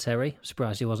 John Terry,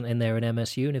 surprised he wasn't in there in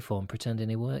MS uniform pretending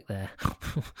he worked there.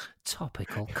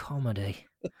 Topical comedy.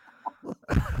 We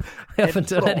haven't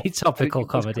done any topical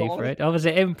comedy for it. Or was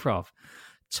it improv?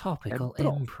 Topical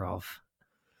improv.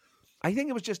 I think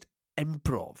it was just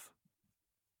improv.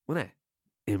 Wasn't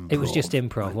it? Improv. It was just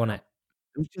improv, wasn't it?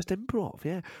 It was just improv,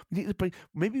 yeah. We need to bring.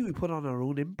 Maybe we put on our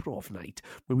own improv night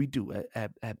where we do a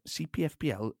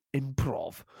CPFPL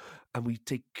improv, and we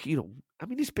take, I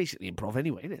mean, it's basically improv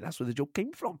anyway, isn't it? That's where the joke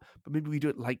came from. But maybe we do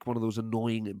it like one of those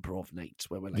annoying improv nights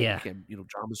where we're like,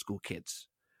 drama school kids.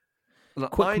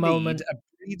 Like, Quick moment. Need a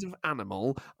breed of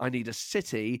animal, I need a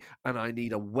city, and I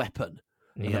need a weapon.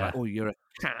 And Yeah. like, you're a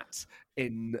cat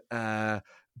in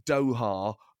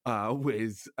Doha.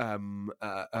 With a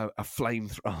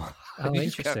flamethrower. Oh,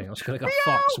 interesting. I was going to go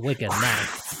Fox Wigan now.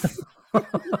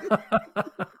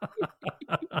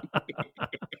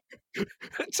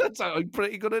 It turns out I'm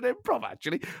pretty good at improv,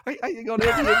 actually. I think on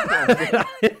any improv.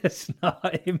 It's not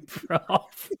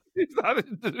improv. Is that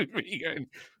me going?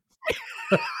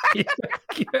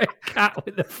 You're a cat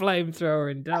with a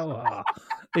flamethrower in Doha.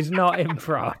 It's not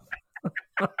improv.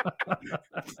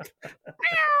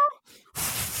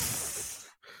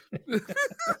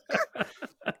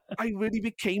 I really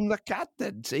became the cat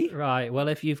then, see? Right, well,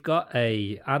 if you've got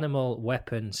a animal,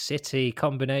 weapon, city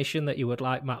combination that you would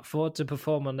like Matt Ford to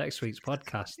perform on next week's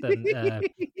podcast, then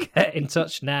get in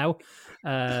touch now.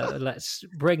 Let's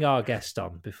bring our guest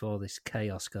on before this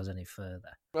chaos goes any further.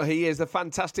 Well, he is a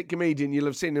fantastic comedian. You'll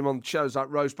have seen him on shows like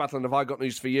Rose Battle and Have I Got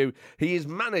News for You. He is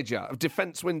manager of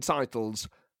Defence Win Titles,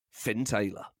 Finn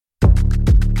Taylor.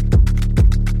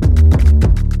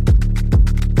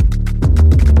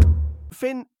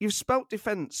 Finn, you've spelt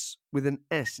defence with an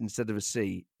S instead of a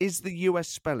C. Is the US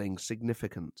spelling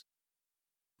significant?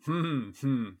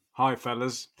 Hi,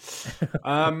 fellas.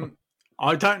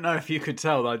 I don't know if you could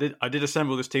tell. I did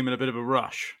assemble this team in a bit of a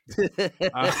rush.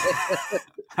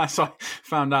 As I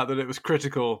found out that it was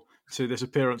critical to this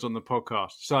appearance on the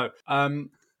podcast. So,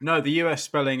 no, the US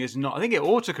spelling is not. I think it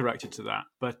autocorrected to that,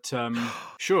 but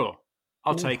sure,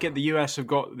 I'll take it. The US have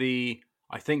got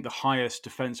I think the highest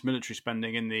defence military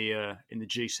spending in the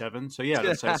G7. So yeah,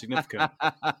 let's say it's significant.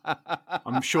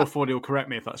 I'm sure Fordy will correct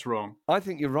me if that's wrong. I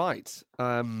think you're right.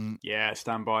 Yeah,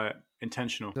 stand by it.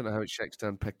 Intentional. I don't know how it shakes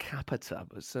down per capita,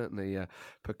 but certainly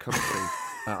per country.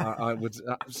 I would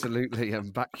absolutely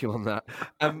back you on that.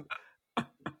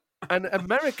 And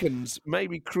Americans may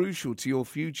be crucial to your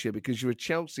future because you're a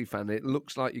Chelsea fan. It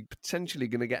looks like you're potentially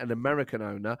going to get an American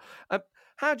owner.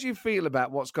 How do you feel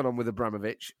about what's gone on with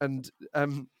Abramovich? And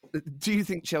do you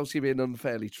think Chelsea are being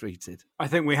unfairly treated? I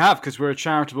think we have, because we're a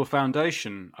charitable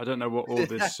foundation. I don't know what all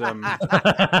this.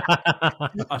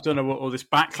 I don't know what all this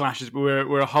backlash is, but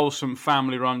we're a wholesome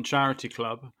family-run charity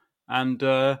club, and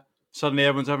suddenly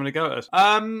everyone's having a go at us.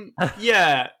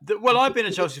 Yeah. Well, I've been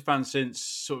a Chelsea fan since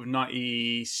sort of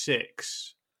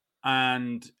 '96,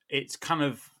 and it's kind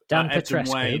of Dan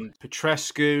Petrescu,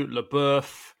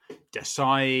 Leboeuf,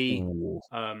 Desai.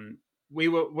 We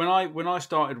were when I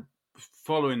started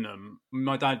following them.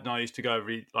 My dad and I used to go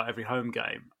every home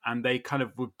game, and they kind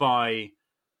of would buy.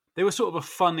 They were sort of a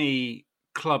funny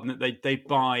club in that they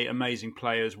buy amazing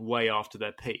players way after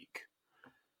their peak.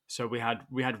 So we had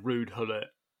Ruud Gullit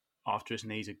after his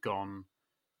knees had gone.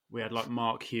 We had like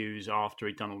Mark Hughes after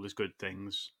he'd done all his good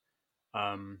things.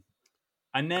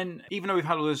 And then, even though we've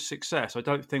had all this success, I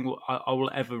don't think I will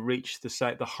ever reach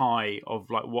the high of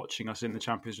like watching us in the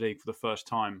Champions League for the first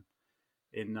time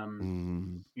in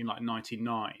like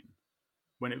 '99,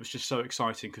 when it was just so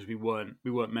exciting because we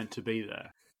weren't meant to be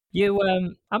there.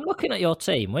 I'm looking at your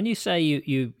team. When you say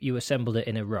you assembled it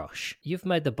in a rush, you've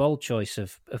made the bold choice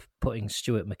of putting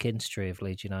Stuart McKinstry of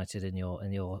Leeds United in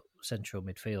your central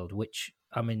midfield, which,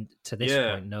 I mean, to this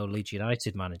point, no Leeds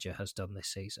United manager has done this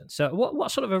season. So,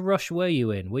 what sort of a rush were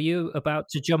you in? Were you about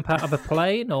to jump out of a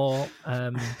plane, or?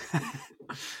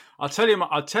 I'll tell you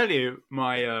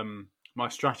my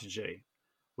strategy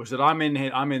was that I'm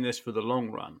in this for the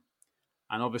long run,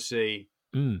 and obviously.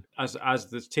 As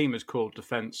the team is called,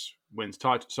 Defence Wins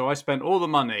Title. So I spent all the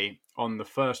money on the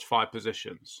first 5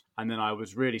 positions, and then I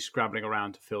was really scrabbling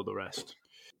around to fill the rest.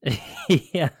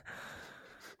 Yeah.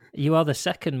 You are the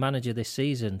second manager this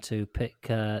season to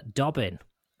pick Dobbin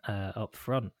up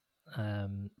front.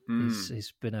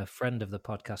 He's been a friend of the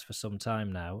podcast for some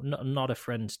time now. Not a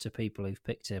friend to people who've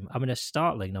picked him. I mean, a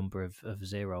startling number of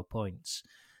 0 points.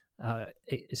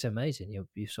 It's amazing.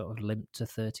 You sort of limped to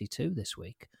 32 this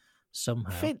week.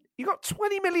 Somehow. Finn, you got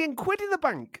 20 million quid in the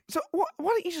bank. So why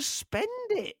don't you just spend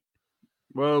it?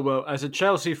 Well, as a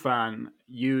Chelsea fan,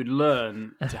 you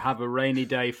learn to have a rainy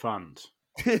day fund.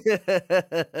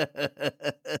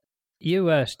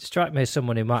 You strike me as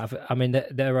someone who might have... I mean,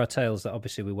 there are tales that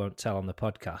obviously we won't tell on the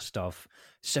podcast of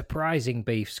surprising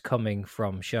beefs coming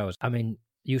from shows. I mean,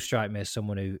 you strike me as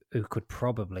someone who could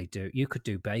probably do... You could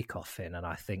do Bake Off, Finn, and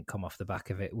I think come off the back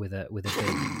of it with a big...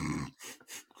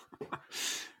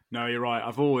 No, you're right.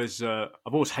 I've always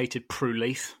hated Prue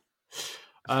Leith.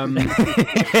 I've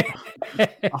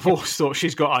always thought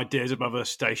she's got ideas above her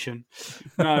station.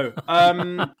 No,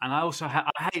 and I also I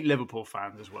hate Liverpool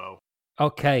fans as well.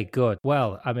 Okay, good.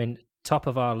 Well, I mean, top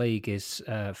of our league is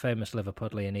famous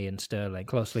Liverpudlian Ian Sterling,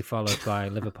 closely followed by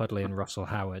Liverpudlian Russell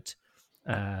Howard.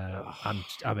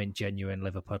 I mean, genuine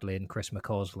Liverpudlian Chris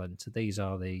McCausland. These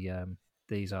are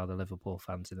the Liverpool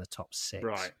fans in the top 6.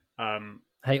 Right.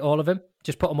 Hate all of them.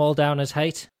 Just put them all down as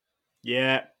hate.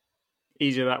 Yeah,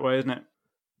 easier that way, isn't it?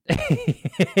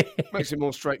 Makes it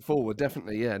more straightforward,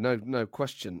 definitely. Yeah, no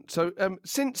question. So,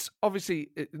 since obviously,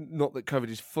 not that COVID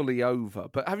is fully over,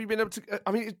 but have you been able to?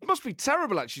 I mean, it must be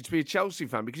terrible actually to be a Chelsea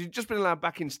fan because you've just been allowed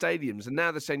back in stadiums, and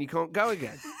now they're saying you can't go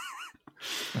again.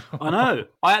 I know.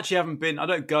 I actually haven't been. I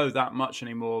don't go that much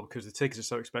anymore because the tickets are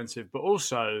so expensive. But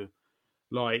also,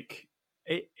 like,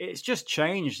 it's just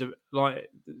changed. Like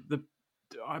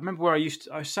I remember where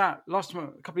I sat last time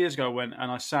a couple of years ago. I went and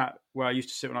I sat where I used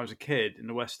to sit when I was a kid in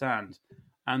the West Stand,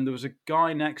 and there was a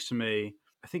guy next to me.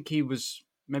 I think he must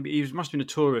have been a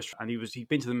tourist, and he'd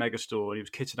been to the mega store and he was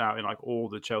kitted out in like all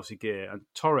the Chelsea gear. And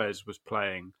Torres was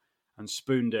playing and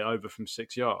spooned it over from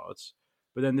 6 yards.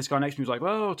 But then this guy next to me was like,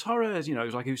 "Oh, Torres," it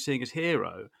was like he was seeing his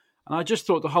hero. And I just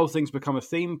thought the whole thing's become a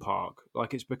theme park,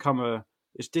 like it's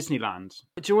Disneyland.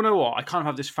 But do you know what? I kind of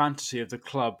have this fantasy of the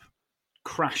club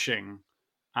crashing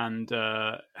and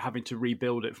having to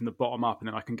rebuild it from the bottom up, and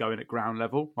then I can go in at ground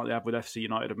level like they have with FC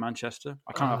United of Manchester.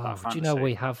 I can't have that fantasy. Do you know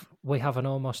we have an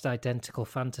almost identical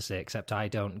fantasy, except I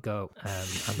don't go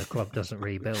and the club doesn't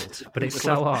rebuild. But it's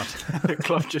so odd. The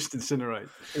club just incinerates.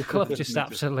 The club just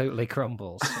absolutely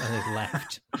crumbles and is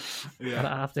left. Yeah. And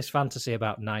I have this fantasy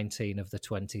about 19 of the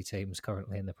 20 teams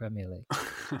currently in the Premier League.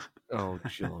 Oh,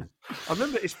 John. I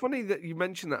remember, it's funny that you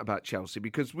mentioned that about Chelsea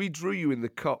because we drew you in the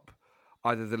Cup,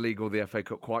 either the league or the FA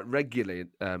Cup, quite regularly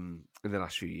in the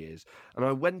last few years. And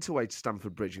I went away to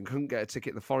Stamford Bridge and couldn't get a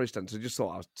ticket in the Forest End, so I just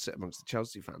thought I would sit amongst the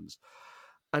Chelsea fans.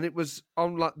 And it was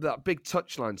on like that big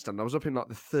touchline stand. I was up in like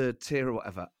the 3rd tier or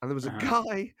whatever. And there was a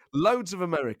guy, loads of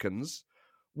Americans,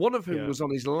 one of whom was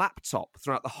on his laptop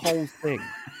throughout the whole thing.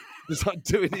 Just like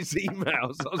doing his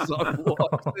emails. I was like,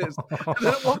 what's this? And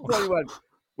then at one point he went,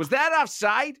 "Was that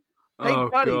offside? Hey,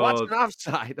 buddy, what's an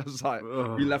offside?" I was like,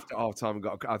 we left at half time and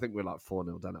I think we were like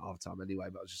 4-0 down at half time anyway,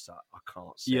 but I was just like, I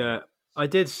can't see. Yeah. I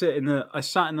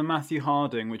sat in the Matthew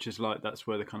Harding, which is like, that's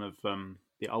where the kind of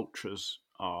the ultras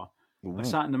are. Ooh. I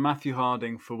sat in the Matthew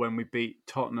Harding for when we beat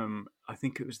Tottenham. I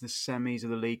think it was the semis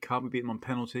of the League Cup. We beat them on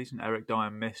penalties and Eric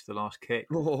Dyer missed the last kick.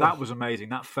 Oh. That was amazing.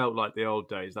 That felt like the old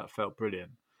days. That felt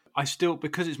brilliant. I still,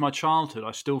 because it's my childhood,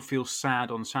 I still feel sad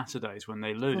on Saturdays when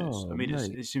they lose. Oh, I mean,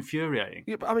 it's infuriating.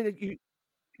 Yeah, but I mean,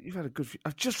 you've had a good...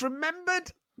 I've just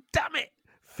remembered! Damn it!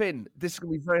 Finn, this is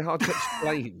going to be very hard to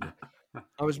explain.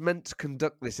 I was meant to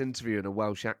conduct this interview in a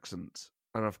Welsh accent,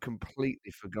 and I've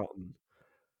completely forgotten.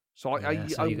 So you're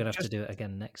going to have to do it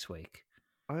again next week.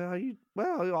 Are you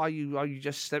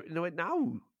just stepping into it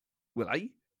now, Will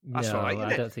I? That's no, all right,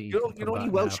 I don't think you know any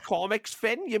Welsh comics,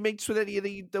 Finn? You mates with any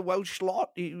of the Welsh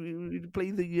lot? You play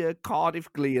the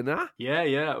Cardiff Gleaner?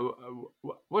 Yeah.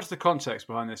 What's the context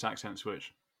behind this accent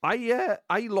switch? I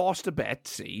lost a bet,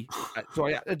 see, so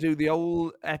I had to do the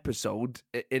whole episode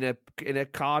in a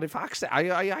Cardiff accent.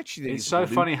 I actually think it's so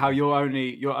funny how your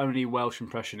only Welsh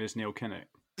impression is Neil Kinnock.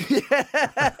 It's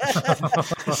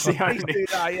the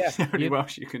only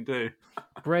Welsh you can do.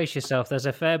 Brace yourself. There's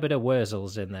a fair bit of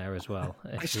Wurzels in there as well.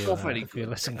 If you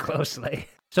listen closely.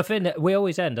 So Finn, we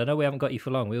always end. I know we haven't got you for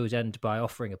long. We always end by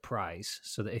offering a prize,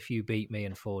 so that if you beat me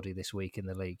and Fordy this week in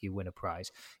the league, you win a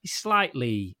prize. It's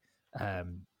slightly,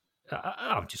 I'm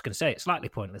just going to say it's slightly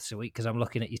pointless this week because I'm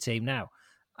looking at your team now.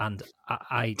 And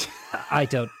I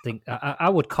don't think I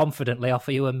would confidently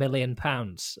offer you £1 million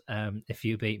if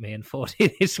you beat me in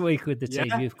 40 this week with the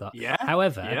team you've got. Yeah.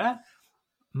 However,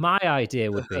 my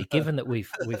idea would be, given that we've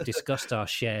discussed our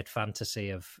shared fantasy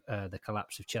of the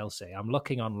collapse of Chelsea, I'm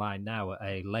looking online now at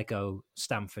a Lego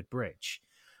Stamford Bridge.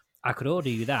 I could order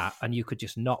you that, and you could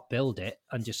just not build it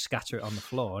and just scatter it on the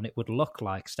floor, and it would look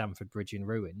like Stamford Bridge in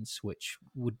ruins, which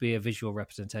would be a visual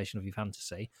representation of your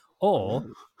fantasy. Or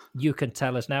you can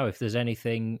tell us now if there's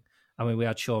anything. I mean, we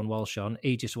had Sean Walsh on.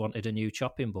 He just wanted a new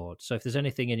chopping board. So if there's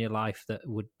anything in your life that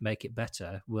would make it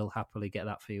better, we'll happily get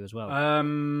that for you as well.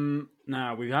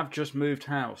 Now, we have just moved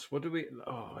house. What do we...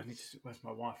 Oh, where's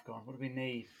my wife gone? What do we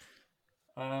need?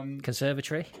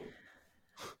 Conservatory?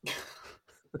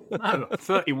 No,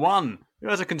 31. Who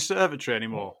has a conservatory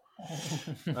anymore?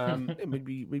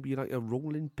 Maybe like a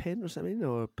rolling pin or something,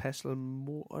 or a pestle and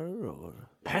mortar, or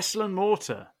pestle and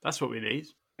mortar. That's what we need.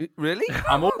 Really?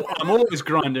 I'm always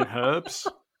grinding herbs.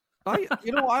 I've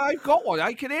got one.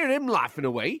 I can hear him laughing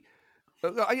away.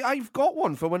 I've got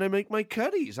one for when I make my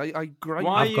curries. I grind.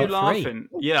 Why are you laughing?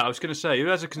 3. Yeah, I was going to say, who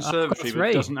has a conservatory but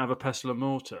 3. doesn't have a pestle and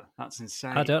mortar? That's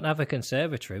insane. I don't have a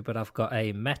conservatory, but I've got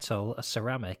a metal, a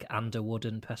ceramic, and a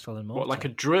wooden pestle and mortar. What, like a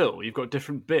drill? You've got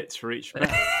different bits for each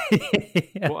metal?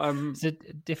 Yeah. What, It's a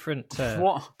different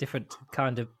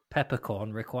kind of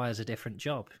peppercorn requires a different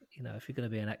job. You know, if you're going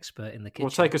to be an expert in the kitchen.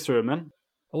 Well, take us through them then.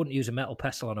 I wouldn't use a metal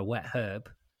pestle on a wet herb.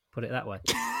 Put it that way.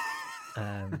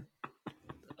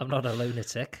 I'm not a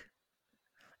lunatic.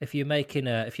 If you're making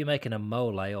a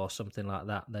mole or something like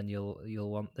that, then you'll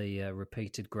want the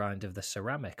repeated grind of the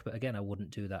ceramic. But again, I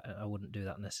wouldn't do that. I wouldn't do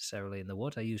that necessarily in the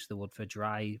wood. I use the wood for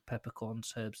dry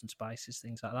peppercorns, herbs, and spices,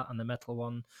 things like that. And the metal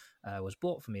one was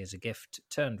bought for me as a gift,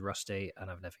 turned rusty, and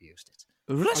I've never used it.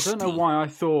 Rusty. I don't know why I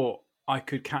thought I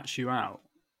could catch you out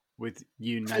with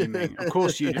you naming. Of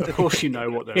course you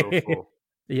know what they're all for.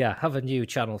 Yeah, have a new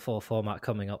Channel 4 format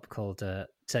coming up called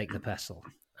Take the Pestle.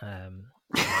 It's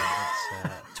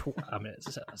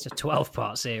a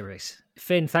 12-part series.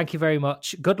 Finn, thank you very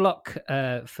much. Good luck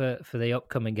for the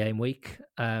upcoming game week.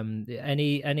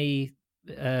 Any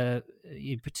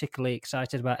you particularly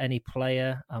excited about any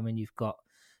player? I mean, you've got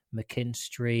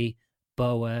McKinstry,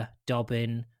 Bower,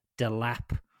 Dobbin,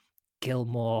 Delap,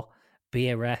 Gilmore,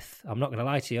 Biereth. I'm not going to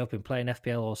lie to you. I've been playing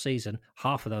FPL all season.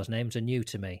 Half of those names are new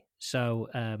to me. So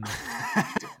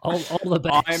all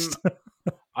the best.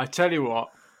 I tell you what,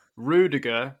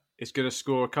 Rudiger is going to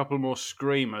score a couple more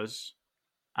screamers,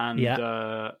 and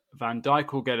Van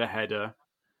Dijk will get a header.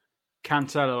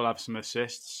 Cancelo will have some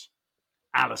assists.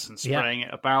 Alisson spraying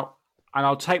it about, and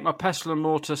I'll take my pestle and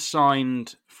mortar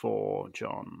signed for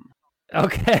John.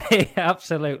 Okay,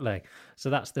 absolutely. So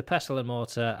that's the pestle and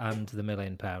mortar and the £1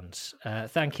 million.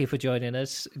 Thank you for joining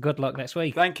us. Good luck next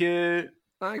week. Thank you.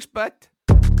 Thanks, Bet.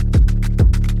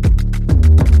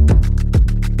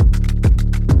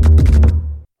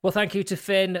 Well, thank you to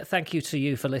Finn. Thank you to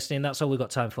you for listening. That's all we've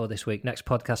got time for this week. Next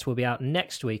podcast will be out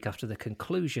next week after the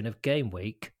conclusion of game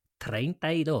week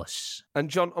 32. And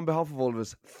John, on behalf of all of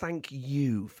us, thank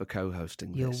you for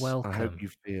co-hosting this. You're welcome. I hope you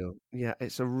feel,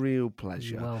 it's a real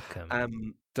pleasure. You're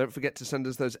welcome. Don't forget to send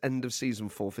us those end-of-season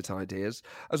forfeit ideas,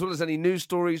 as well as any news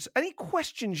stories, any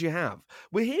questions you have.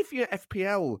 We're here for your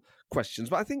FPL questions,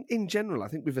 but I think in general,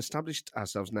 we've established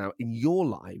ourselves now in your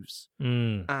lives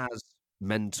as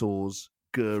mentors,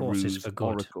 gurus,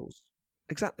 oracles.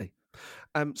 Exactly.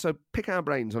 So pick our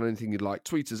brains on anything you'd like.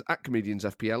 Tweet us at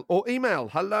ComediansFPL or email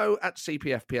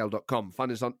hello@cpfpl.com.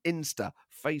 Find us on Insta,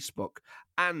 Facebook,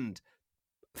 and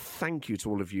thank you to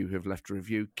all of you who have left a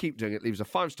review. Keep doing it. Leave us a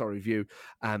 5-star review.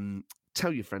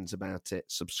 Tell your friends about it.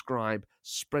 Subscribe.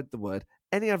 Spread the word.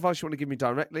 Any advice you want to give me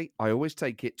directly, I always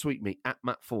take it. Tweet me at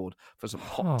Matt Ford for some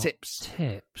hot tips.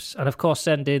 And of course,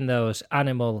 send in those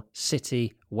animal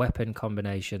city weapon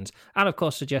combinations. And of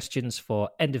course, suggestions for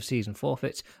end of season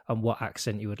forfeits and what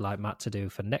accent you would like Matt to do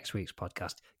for next week's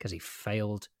podcast, because he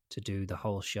failed to do the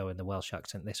whole show in the Welsh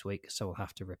accent this week. So we'll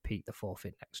have to repeat the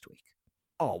forfeit next week.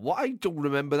 Oh, well, I don't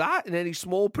remember that in any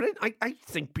small print. I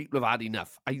think people have had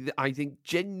enough. I think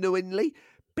genuinely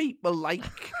people like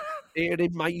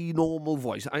hearing my normal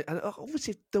voice.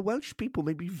 Obviously, the Welsh people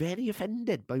may be very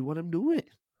offended by what I'm doing.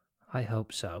 I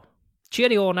hope so.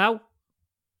 Cheerio now.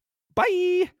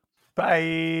 Bye.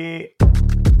 Bye.